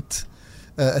new front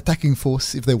attacking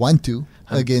force if they want to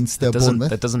against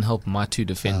Bournemouth. That doesn't help my 2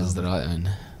 defenders that I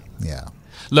own. Yeah.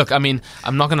 Look, I mean,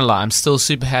 I'm not going to lie. I'm still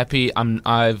super happy.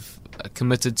 I've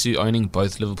committed to owning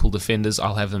both Liverpool defenders.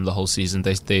 I'll have them the whole season.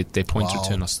 Their points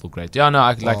return are still great. Yeah,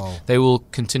 no, they will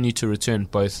continue to return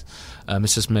both.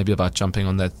 It's just maybe about jumping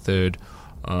on that third.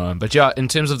 But yeah, in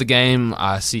terms of the game,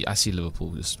 I see Liverpool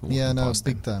just walking past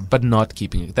big them. time. But not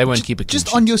keeping it. They won't keep it.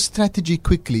 Just on your strategy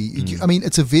quickly. I mean,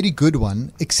 it's a very good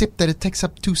one, except that it takes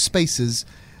up 2 spaces.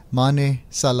 Mane,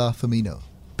 Salah, Firmino,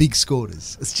 big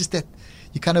scorers. It's just that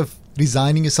you're kind of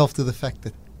resigning yourself to the fact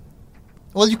that,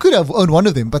 well, you could have owned one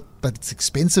of them, but it's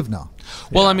expensive now.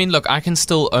 Well, I mean, look, I can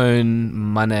still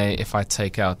own Mane if I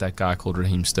take out that guy called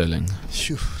Raheem Sterling.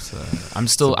 Phew. So I'm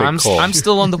still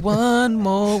on the 1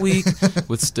 more week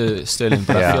with Sterling,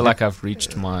 but I feel like I've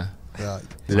reached my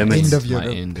limits. End of your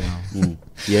end.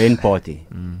 You're in party.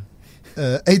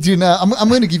 Adrian, I'm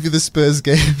going to give you the Spurs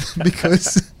game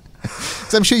because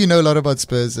so I'm sure you know a lot about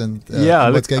Spurs and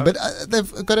what's going. But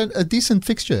they've got a decent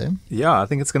fixture. Yeah, I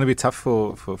think it's going to be tough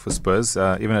for Spurs,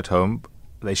 even at home.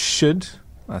 They should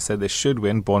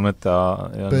win. Bournemouth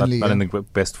are not in the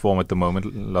best form at the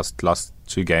moment. Lost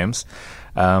 2 games,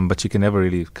 but you can never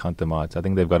really count them out. I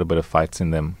think they've got a bit of fight in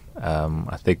them.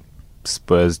 I think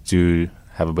Spurs do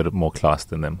have a bit more class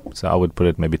than them, so I would put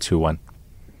it maybe 2-1.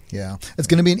 Yeah, it's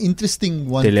going to be an interesting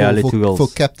one for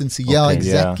captaincy. Okay. Yeah,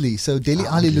 exactly. Yeah. So Dele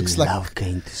Alli looks like love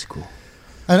going to school.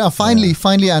 And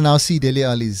finally, I now see Dele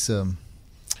Alli's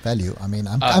value. I mean,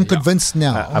 I'm convinced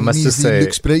now. I must just say,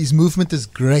 his movement is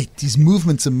great. His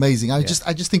movement's amazing. I just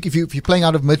think if you're playing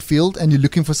out of midfield and you're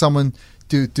looking for someone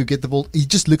to get the ball, he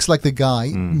just looks like the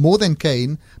guy. More than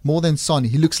Kane, more than Son.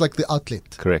 He looks like the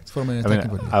outlet. Correct. From an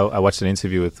attacking I watched an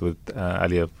interview with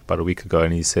Ali about a week ago,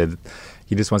 and he said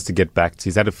he just wants to get back.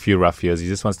 He's had a few rough years. He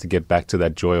just wants to get back to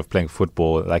that joy of playing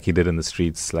football, like he did in the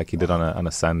streets, like he did on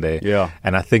a Sunday. Yeah.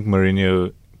 And I think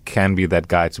Mourinho can be that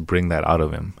guy to bring that out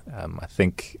of him. I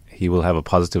think he will have a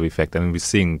positive effect, and we're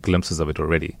seeing glimpses of it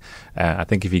already. I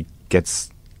think if he gets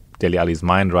Dele Alli's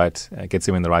mind right, gets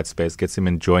him in the right space, gets him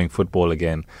enjoying football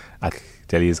again, I think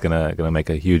Dele is gonna make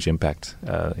a huge impact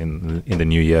in the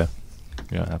new year.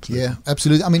 Yeah, absolutely. Yeah,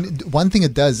 absolutely. I mean, one thing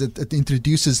it does, it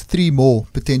introduces 3 more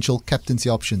potential captaincy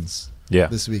options. Yeah.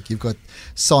 This week you've got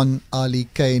Son, Ali,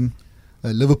 Kane.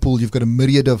 Liverpool, you've got a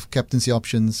myriad of captaincy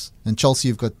options, and Chelsea,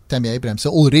 you've got Tammy Abraham. So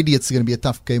already it's going to be a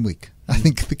tough game week. I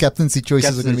think the captaincy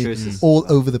choices are going to be all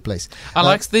over the place. I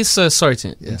like this. Sorry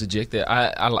to interject there.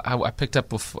 I picked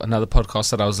up with another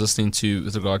podcast that I was listening to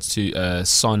with regards to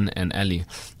Son and Ali,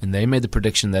 and they made the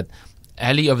prediction that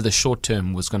Ali over the short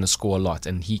term was going to score a lot,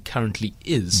 and he currently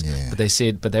is. Yeah.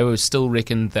 But they were still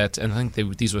reckoned that, and I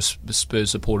think these were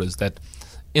Spurs supporters, that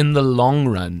in the long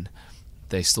run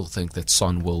they still think that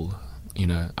Son will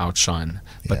outshine.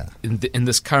 But in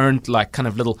this current kind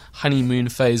of little honeymoon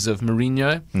phase of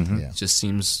Mourinho, it just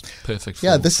seems perfect.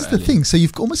 This is the thing. So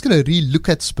you've almost got to re-look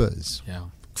at Spurs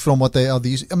from what they are.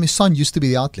 I mean, Son used to be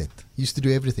the outlet. He used to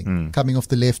do everything. Coming off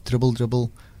the left,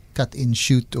 dribble, cut in,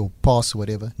 shoot, or pass, or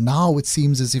whatever. Now it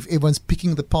seems as if everyone's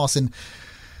picking the pass, and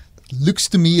looks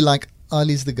to me like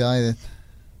Ali's the guy that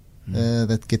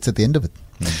that gets at the end of it.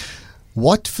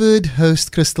 Watford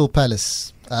host Crystal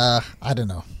Palace. I don't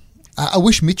know. I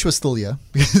wish Mitch was still here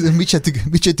because Mitch had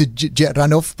to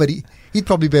run off, but he'd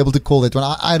probably be able to call that one.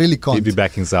 I really can't. He'd be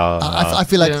backing Zaha. I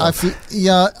feel like I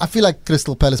feel like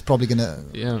Crystal Palace probably gonna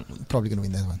win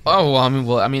that one. Oh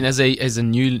well, I mean, as a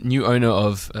new owner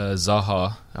of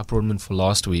Zaha, I brought him in for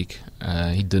last week.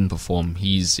 He didn't perform.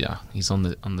 He's on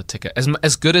the ticker.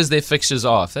 As good as their fixtures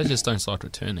are, if they just don't start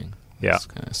returning. Yeah.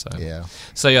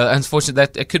 So unfortunately,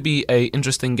 that it could be a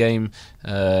interesting game.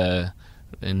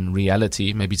 In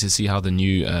reality, maybe to see how the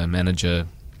new manager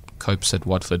copes at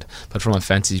Watford, but from a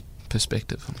fantasy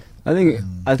perspective, I think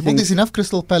there's enough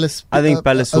Crystal Palace. I think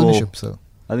Palace ownership.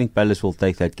 I think Palace will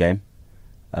take that game,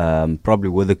 probably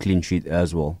with a clean sheet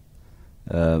as well.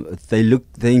 They're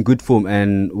in good form,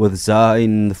 and with Zaha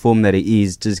in the form that he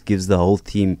is, just gives the whole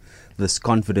team this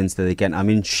confidence that they can. I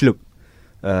mean, Schlupp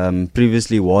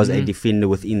previously was a defender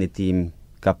within the team.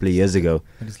 Couple of years ago,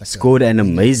 scored an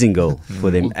amazing goal for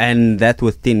them, and that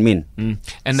with 10 men.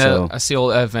 And I see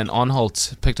Van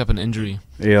Aanholt picked up an injury.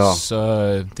 Yeah.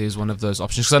 So there's one of those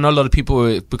options. Because I know a lot of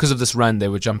people, because of this run, they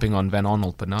were jumping on Van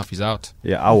Aanholt, but now if he's out.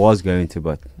 Yeah, I was going to,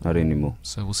 but not anymore.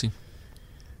 So we'll see.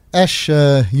 Ash,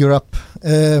 you're up.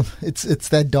 It's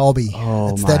that derby.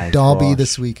 It's that derby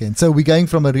this weekend. So we're going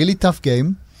from a really tough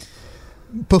game.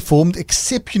 Performed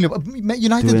exceptionally.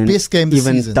 United's best game this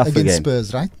season against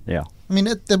Spurs, right? Yeah. I mean,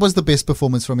 that was the best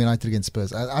performance from United against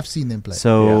Spurs. I've seen them play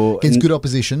against good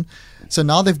opposition. So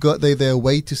now they're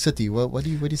away to City. What do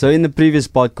you So think? in the previous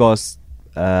podcast,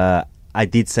 I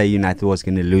did say United was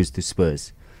going to lose to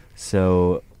Spurs.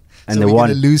 So we're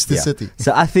going to lose to City.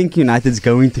 So I think United's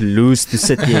going to lose to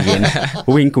City again.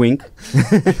 Wink, wink.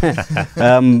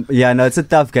 It's a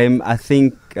tough game. I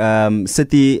think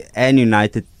City and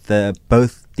United,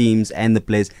 both teams and the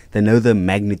players, they know the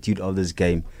magnitude of this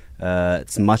game.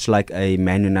 It's much like a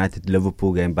Man United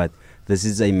Liverpool game, but this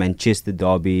is a Manchester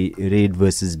derby, red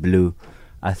versus blue.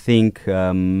 I think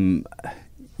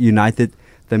United,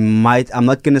 they might, I'm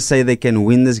not going to say they can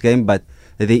win this game, but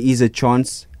there is a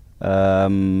chance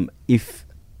if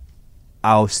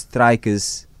our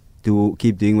strikers do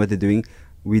keep doing what they're doing.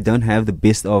 We don't have the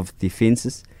best of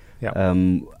defenses. Yeah.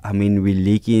 I mean, we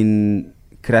leak in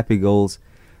crappy goals.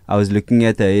 I was looking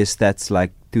at his stats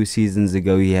like 2 seasons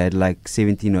ago. He had like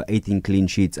 17 or 18 clean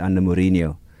sheets under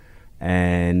Mourinho,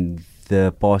 and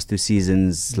the past 2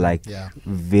 seasons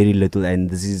very little. And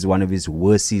this is one of his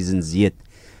worst seasons yet,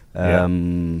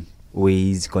 where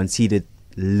he's conceded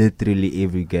literally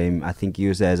every game. I think he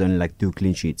also has only like 2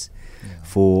 clean sheets.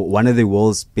 For one of the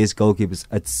world's best goalkeepers,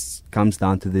 it comes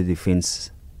down to the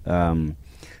defense. So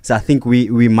I think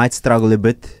we might struggle a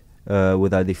bit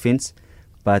with our defense.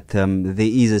 But there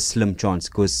is a slim chance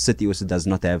because City also does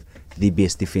not have the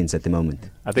best defense at the moment.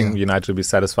 I think United will be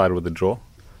satisfied with the draw.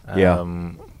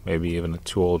 Maybe even a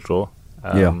 2-2 draw.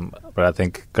 But I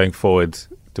think going forward,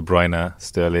 De Bruyne,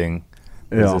 Sterling,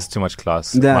 there's too much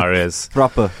class. Mahrez.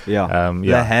 Proper, they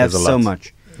have so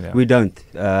much. Yeah. We don't.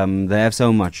 They have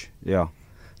so much. Yeah.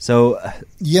 So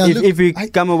if we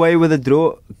come away with a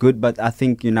draw, good. But I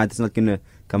think United's not going to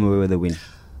come away with a win.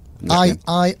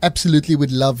 I absolutely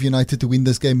would love United to win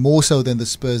this game more so than the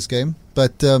Spurs game,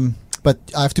 but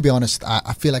I have to be honest.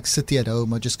 I feel like City at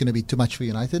home are just going to be too much for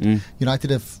United.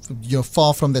 United have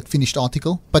far from that finished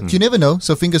article, but you never know.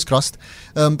 So fingers crossed.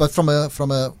 But from a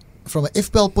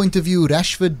FPL point of view,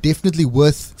 Rashford definitely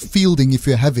worth fielding if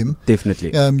you have him.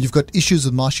 Definitely. You've got issues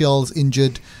with Martial's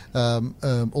injured.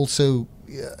 Also,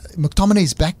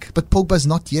 McTominay's back, but Pogba's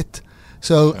not yet.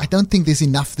 So I don't think there's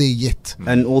enough there yet.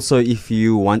 And also, if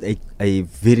you want a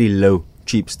very low,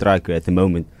 cheap striker at the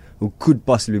moment who could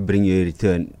possibly bring you a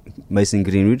return, Mason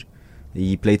Greenwood.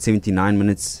 He played 79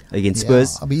 minutes against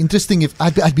Spurs. I'd be interesting if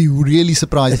I'd be really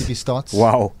surprised if he starts.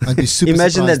 Wow! I'd be super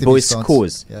Imagine surprised that boy if he starts.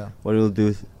 scores. Yeah. What he'll do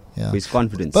with his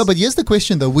confidence. But here's the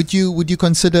question though: Would you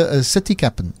consider a City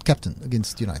captain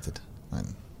against United?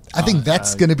 I think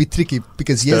that's going to be tricky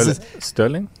because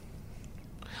Sterling.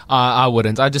 I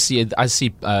wouldn't. I see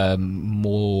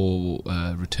more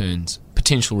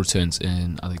potential returns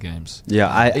in other games.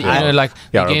 Yeah,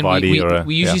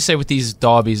 we usually say with these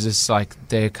derbies, it's like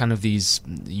they're kind of these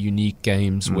unique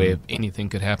games where anything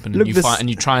could happen, and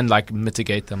you try and like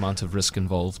mitigate the amount of risk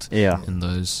involved. In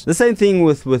those. The same thing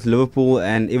with Liverpool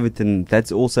and Everton.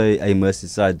 That's also a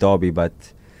Merseyside derby, but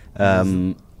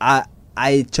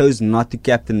I chose not to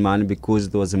captain mine because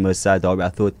it was a Merseyside derby. I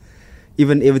thought,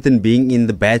 even Everton being in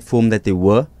the bad form that they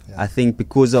were, I think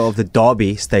because of the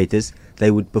derby status,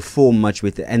 they would perform much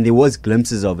better. And there was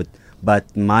glimpses of it.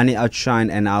 But Mane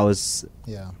outshined, and I was...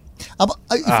 Yeah.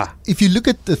 If you look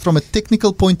at from a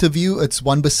technical point of view, it's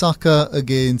Wan-Bissaka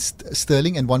against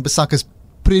Sterling, and Wan-Bissaka's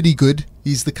pretty good.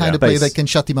 He's the kind of player Pace. that can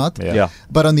shut him out. Yeah.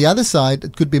 But on the other side,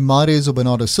 it could be Mahrez or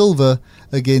Bernardo Silva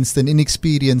against an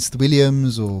inexperienced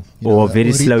Williams or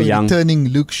very slow young. returning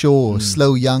Luke Shaw or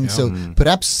slow young. So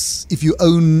perhaps if you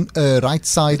own a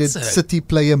right-sided That's a- City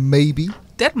player, maybe.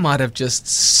 That might have just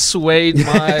swayed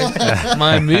my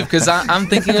my move, because I'm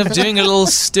thinking of doing a little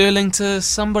Sterling to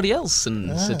somebody else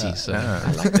in City. So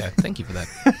I like that. Thank you for that.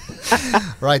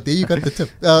 Right, there you got the tip.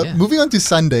 Yeah. Moving on to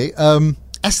Sunday,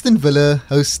 Aston Villa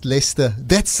host Leicester.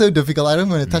 That's so difficult. I don't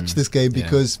want to touch this game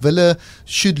because Villa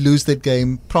should lose that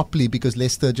game properly because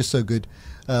Leicester are just so good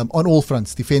on all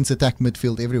fronts, defense, attack,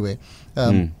 midfield, everywhere.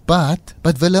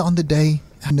 But Villa on the day,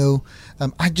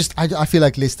 I feel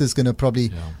like Leicester's going to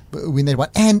probably win that one.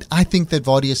 And I think that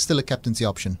Vardy is still a captaincy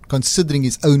option, considering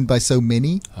he's owned by so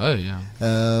many. Oh yeah.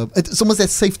 It's almost that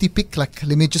safety pick, like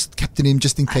let me just captain him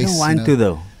just in I case. don't want to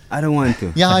though. I don't want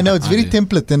to. Yeah, I know it's very do.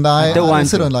 template, and I don't want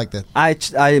also to. don't like that. I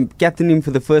captained him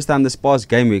for the first time this past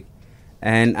game week,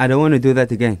 and I don't want to do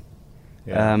that again.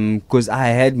 Yeah. Because I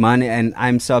had Mane, and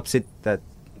I'm so upset that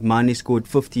Mane scored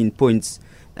 15 points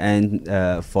and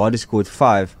Vardy scored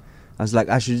 5. I was like,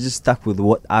 I should just stuck with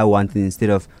what I wanted instead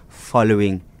of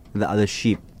following the other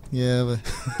sheep. Yeah,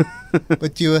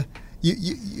 but you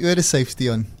had a safety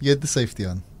on. You had the safety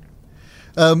on.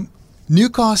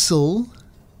 Newcastle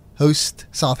host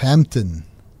Southampton,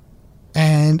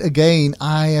 and again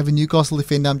I have a Newcastle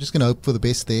defender. I'm just going to hope for the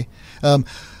best there.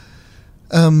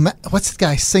 What's the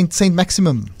guy? Saint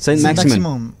Maximum. Saint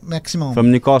Maximum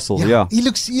From Newcastle, yeah. He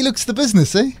looks the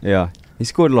business, eh? Yeah. He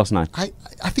scored last night.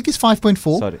 I think it's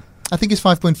 5.4. Sorry. I think it's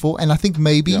 5.4, and I think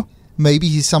maybe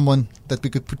he's someone that we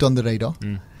could put on the radar.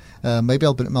 Maybe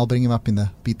I'll bring him up in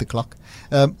the beat the clock.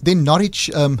 Then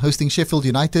Norwich hosting Sheffield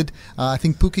United. I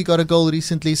think Pookie got a goal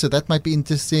recently, so that might be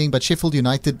interesting. But Sheffield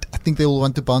United, I think they will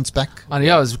want to bounce back.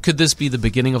 And could this be the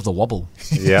beginning of the wobble?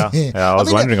 Yeah, I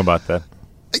was wondering about that.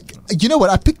 You know what?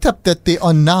 I picked up that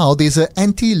there's an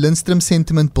anti-Lindstrom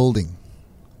sentiment building.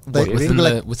 Like, Within people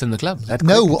like- the club.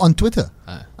 no, on Twitter.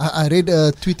 Ah. I read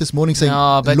a tweet this morning saying,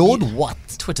 No, but Lord, you- what?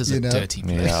 Twitter's You a know? dirty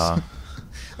place. Yeah.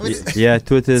 I mean, Yeah,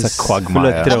 Twitter's It's a full of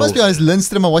quagmire. I trolls. must be honest,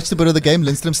 Lindstrom, I watched a bit of the game.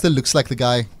 Lindstrom still looks like the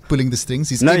guy pulling the strings.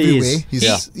 He's No, he everywhere.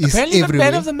 is. He's Apparently the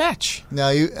everywhere. man of the match. No,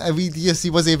 yes, he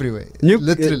was everywhere.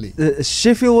 Literally. Literally.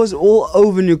 Sheffield was all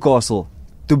over Newcastle.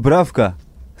 Dubravka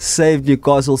saved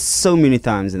Newcastle so many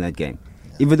times in that game.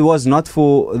 If it was not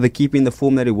for the keeper in the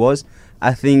form that he was,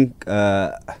 I think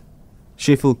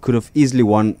Sheffield could have easily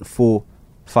won 4-5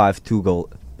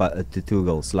 to 2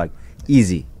 goals. Like,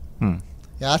 easy.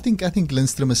 Yeah, I think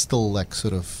Lindstrom is still like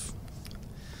sort of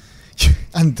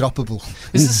undroppable.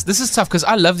 This is tough because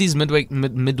I love these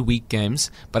midweek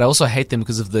games, but I also hate them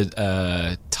because of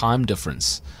the time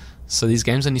difference. So these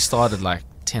games only start at like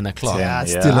 10 o'clock. Yeah,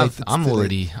 it's Yeah. too late. I've- I'm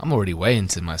already way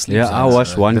into my sleep. Yeah, zone, I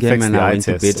watched so- one It game affects and the I eye went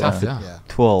to test, bed yeah. after Yeah.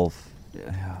 12.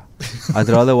 Yeah. I'd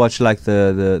rather watch like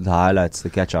the highlights, the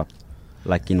catch up,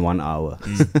 like in 1 hour.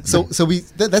 So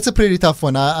that's a pretty tough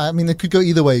one. I mean, it could go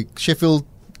either way. Sheffield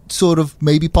sort of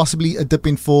maybe possibly a dip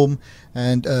in form,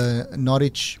 and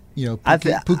Norwich, Pookie I'm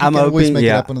can always hoping, make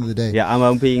yeah. it up on the day. Yeah, I'm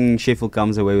hoping Sheffield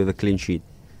comes away with a clean sheet.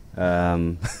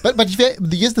 But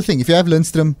here's the thing: if you have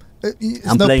Lindstrom, it's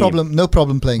I'm no playing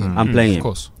problem playing him. I'm playing Of him.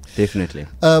 course. Definitely.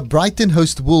 Brighton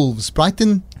host Wolves.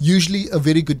 Brighton usually a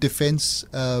very good defense.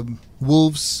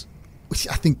 Wolves,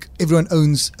 I think everyone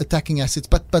owns attacking assets,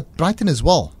 but Brighton as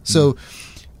well. So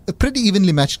a pretty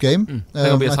evenly matched game.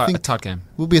 It'll be a I think tight game.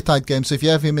 will be a tight game. So if you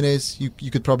have Jimenez,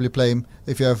 you could probably play him.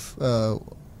 If you have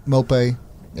Mopé,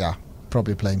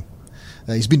 probably play him.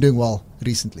 He's been doing well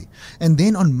recently. And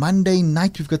then on Monday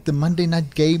night, we've got the Monday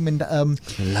night game. And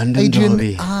London Adrian,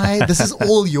 Derby. this is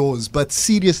all yours. But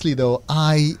seriously though,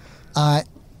 I'm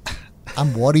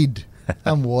worried.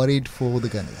 I'm worried for the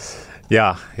Gunners.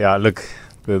 Yeah. Look,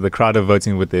 the crowd are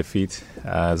voting with their feet. It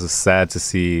was sad to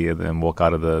see them walk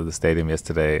out of the stadium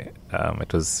yesterday.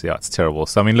 It's terrible.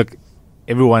 So I mean, look,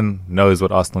 everyone knows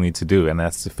what Arsenal need to do, and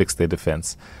that's to fix their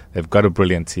defense. They've got a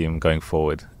brilliant team going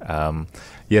forward.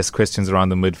 Yes, questions around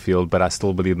the midfield, but I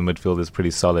still believe the midfield is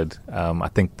pretty solid. I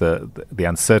think the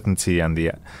uncertainty and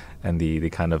the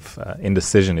kind of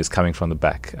indecision is coming from the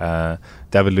back.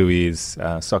 David Luiz,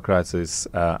 Socrates,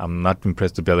 I'm not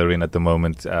impressed with Bellerin at the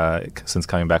moment since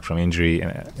coming back from injury.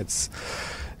 It's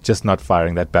just not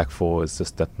firing. That back four is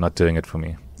just not doing it for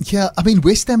me. Yeah, I mean,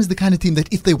 West Ham is the kind of team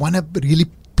that if they want to really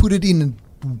put it in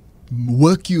and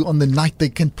work you on the night, they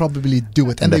can probably do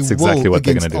it, and that's they exactly will what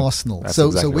they're against gonna do. Arsenal. That's So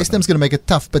exactly what West they're Ham's going to make it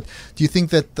tough. But do you think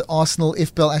that the Arsenal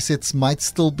FPL assets might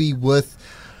still be worth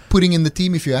putting in the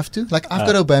team if you have to? Like I've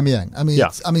got Aubameyang. I mean, Yeah.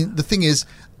 the thing is,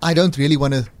 I don't really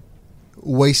want to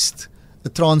waste the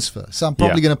transfer, so I'm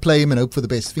probably Yeah. going to play him and hope for the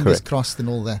best. Fingers Correct. crossed and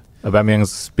all that.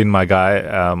 Aubameyang's been my guy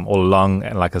all along,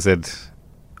 and like I said,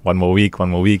 one more week,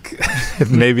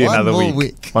 maybe One another more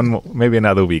week, maybe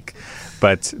another week.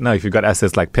 But no, if you've got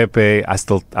assets like Pepe, I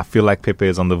feel like Pepe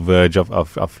is on the verge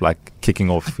of like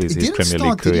kicking off He his didn't Premier start,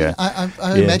 League did he? career. I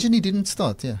Yeah. imagine he didn't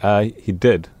start. Yeah. He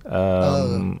did.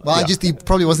 Well, yeah. he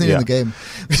probably wasn't in Yeah. the game.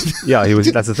 Yeah, he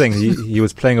was. That's the thing. He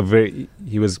was playing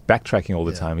he was backtracking all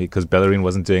the time because Bellerin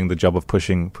wasn't doing the job of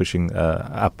pushing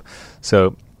up.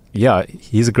 So yeah,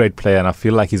 he's a great player, and I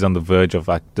feel like he's on the verge of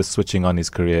like just switching on his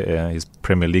career, his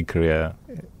Premier League career,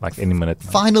 like any minute.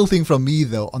 now. Final thing from me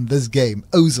though on this game,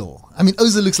 Ozil. I mean,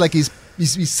 Ozil looks like he's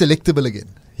selectable again.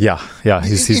 Yeah.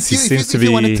 He seems to if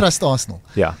you want to be. trust Arsenal.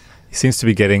 Yeah, he seems to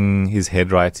be getting his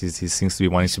head right. He seems to be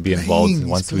wanting to be involved. He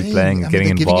wants to be playing, I mean, getting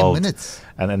they're giving him involved, minutes.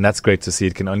 and that's great to see.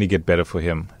 It can only get better for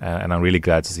him, and I'm really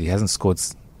glad to see he hasn't scored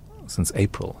since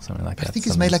April, something like that. I think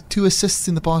he's made like 2 assists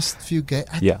in the past few games.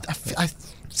 Yeah. I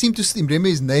seem to remember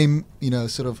his name,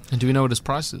 sort of And do we know what his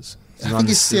price is? I think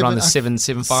it's around the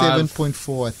 7.5,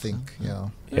 7.75. I think. Yeah.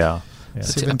 Yeah.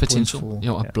 A potential,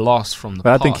 7.4. a blast from the But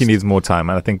I past. think he needs more time.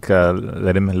 And I think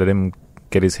let him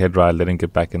get his head right, let him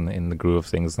get back in the groove of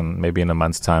things, and maybe in a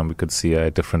month's time we could see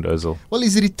a different Ozil. Well,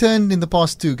 he's returned in the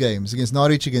past 2 games against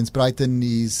Norwich, against Brighton.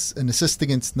 He's an assist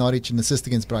against Norwich, an assist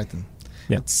against Brighton.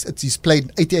 Yeah. He's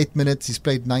played 88 minutes. He's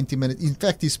played 90 minutes. In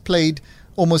fact, he's played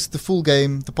almost the full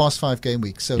game the past 5 game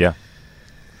weeks. So Yeah.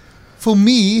 for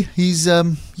me, he's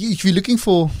if you're looking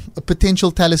for a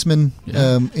potential talisman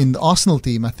in the Arsenal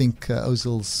team, I think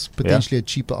Ozil's potentially a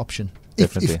cheaper option.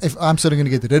 Definitely. If I'm sort of going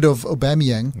to get rid of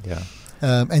Aubameyang Yeah.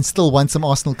 and still want some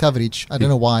Arsenal coverage, I don't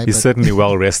know why. He's but certainly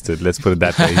well rested. Let's put it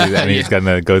that way. He's going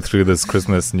to go through this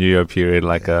Christmas New Year period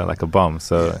like a bomb.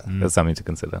 So that's something to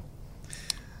consider.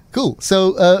 Cool.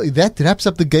 So that wraps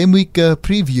up the game week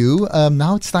preview.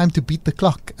 Now it's time to beat the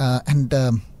clock. And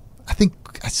I think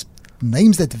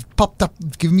names that have popped up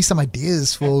give me some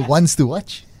ideas for ones to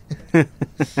watch.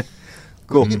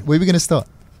 Cool. Where are we going to start?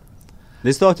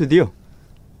 Let's start with you.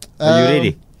 Are you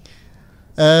ready?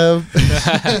 Um,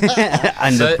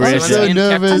 Under So pressure. so again,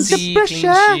 nervous. captaincy, Under clean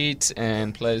pressure. sheet,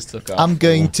 and players to look out I'm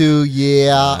going for. to,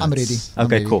 I'm ready.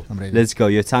 Okay, cool. I'm ready. Let's go.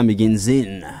 Your time begins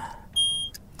in.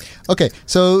 Okay,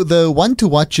 so the one to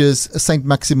watch is Saint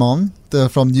Maximin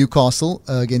from Newcastle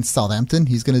against Southampton.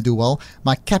 He's going to do well.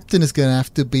 My captain is going to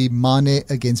have to be Mane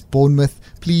against Bournemouth.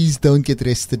 Please don't get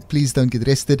rested. Please don't get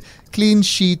rested. Clean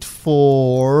sheet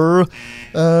for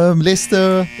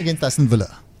Leicester against Aston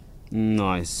Villa.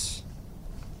 Nice.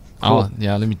 Oh,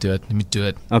 yeah, let me do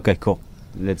it. Okay, cool.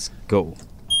 Let's go.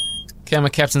 Okay, my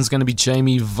captain's going to be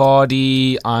Jamie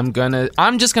Vardy.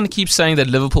 I'm just going to keep saying that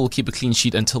Liverpool will keep a clean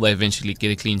sheet until they eventually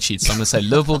get a clean sheet. So I'm going to say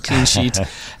Liverpool clean sheet.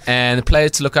 And the player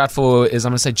to look out for is, I'm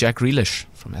going to say Jack Grealish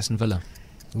from Aston Villa.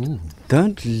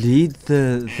 Don't lead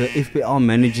the FPL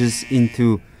managers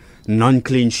into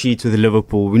non-clean sheets with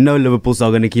Liverpool. We know Liverpool's not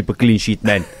going to keep a clean sheet,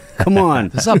 man. Come on.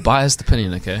 This is our biased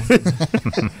opinion, okay?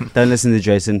 Don't listen to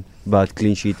Jason about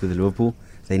clean sheet with Liverpool.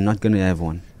 They're not going to have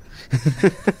one.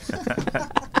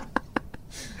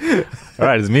 All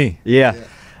right, it's me. Yeah.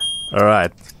 All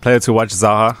right. Player to watch,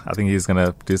 Zaha. I think he's going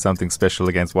to do something special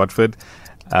against Watford.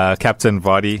 Captain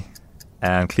Vardy.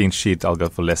 And clean sheet, I'll go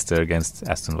for Leicester against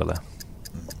Aston Villa.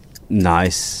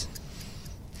 Nice.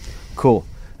 Cool.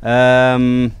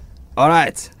 All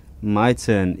right. My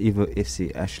turn. Evo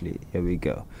FC Ashley. Here we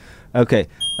go. Okay.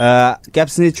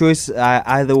 Captaincy choice. I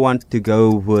either want to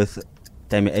go with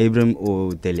Tammy Abraham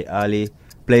or Dele Alli.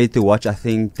 Player to watch. I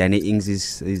think Danny Ings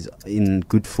is in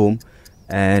good form.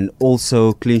 And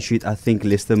also clean sheet. I think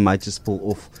Leicester might just pull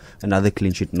off another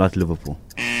clean sheet, not Liverpool.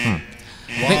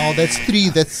 Wow, that's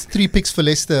three picks for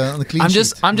Leicester on the clean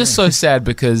sheet. I'm just so sad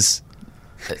because,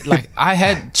 like, I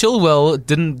had Chilwell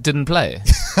didn't play,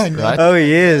 right? Oh,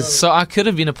 yes. So I could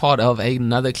have been a part of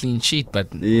another clean sheet,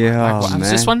 but Yeah, I was man.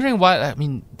 just wondering why. I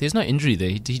mean, there's no injury there.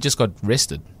 He just got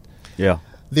rested. Yeah.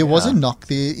 There was a knock.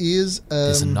 There is.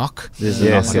 There's a knock. There's a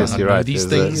Yes, knock. yes, you're right. These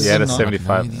There's things. he had a Not-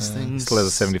 75. these things. Still has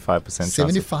a 75% chance. of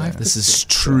 75. playing. This is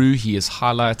true. He is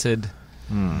highlighted.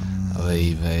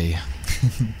 Oy vey.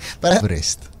 But I have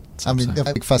rest. I mean,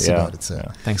 a big fuss about it. So.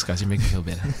 yeah. Thanks, guys. You make me feel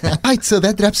better. Right, so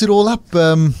that wraps it all up.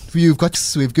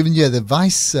 We've given you the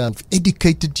advice, we've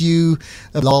educated you,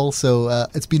 so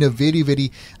it's been a very,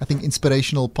 very, I think,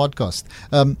 inspirational podcast.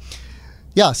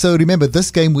 So remember,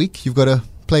 this game week you've got to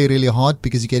play really hard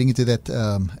because you're getting into that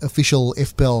official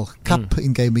FPL Cup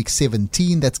in game week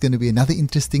 17. That's going to be another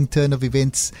interesting turn of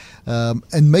events.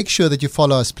 And make sure that you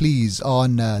follow us, please,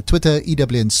 on Twitter,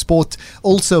 EWN Sport.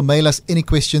 Also, mail us any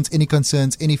questions, any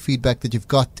concerns, any feedback that you've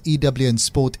got,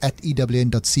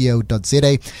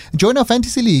 ewnsport@ewn.co.za. Join our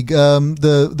fantasy league,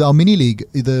 our mini league.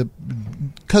 The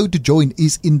code to join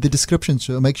is in the description,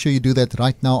 so make sure you do that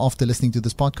right now after listening to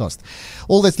this podcast.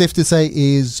 All that's left to say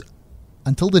is,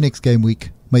 until the next game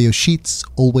week, may your sheets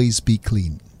always be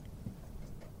clean.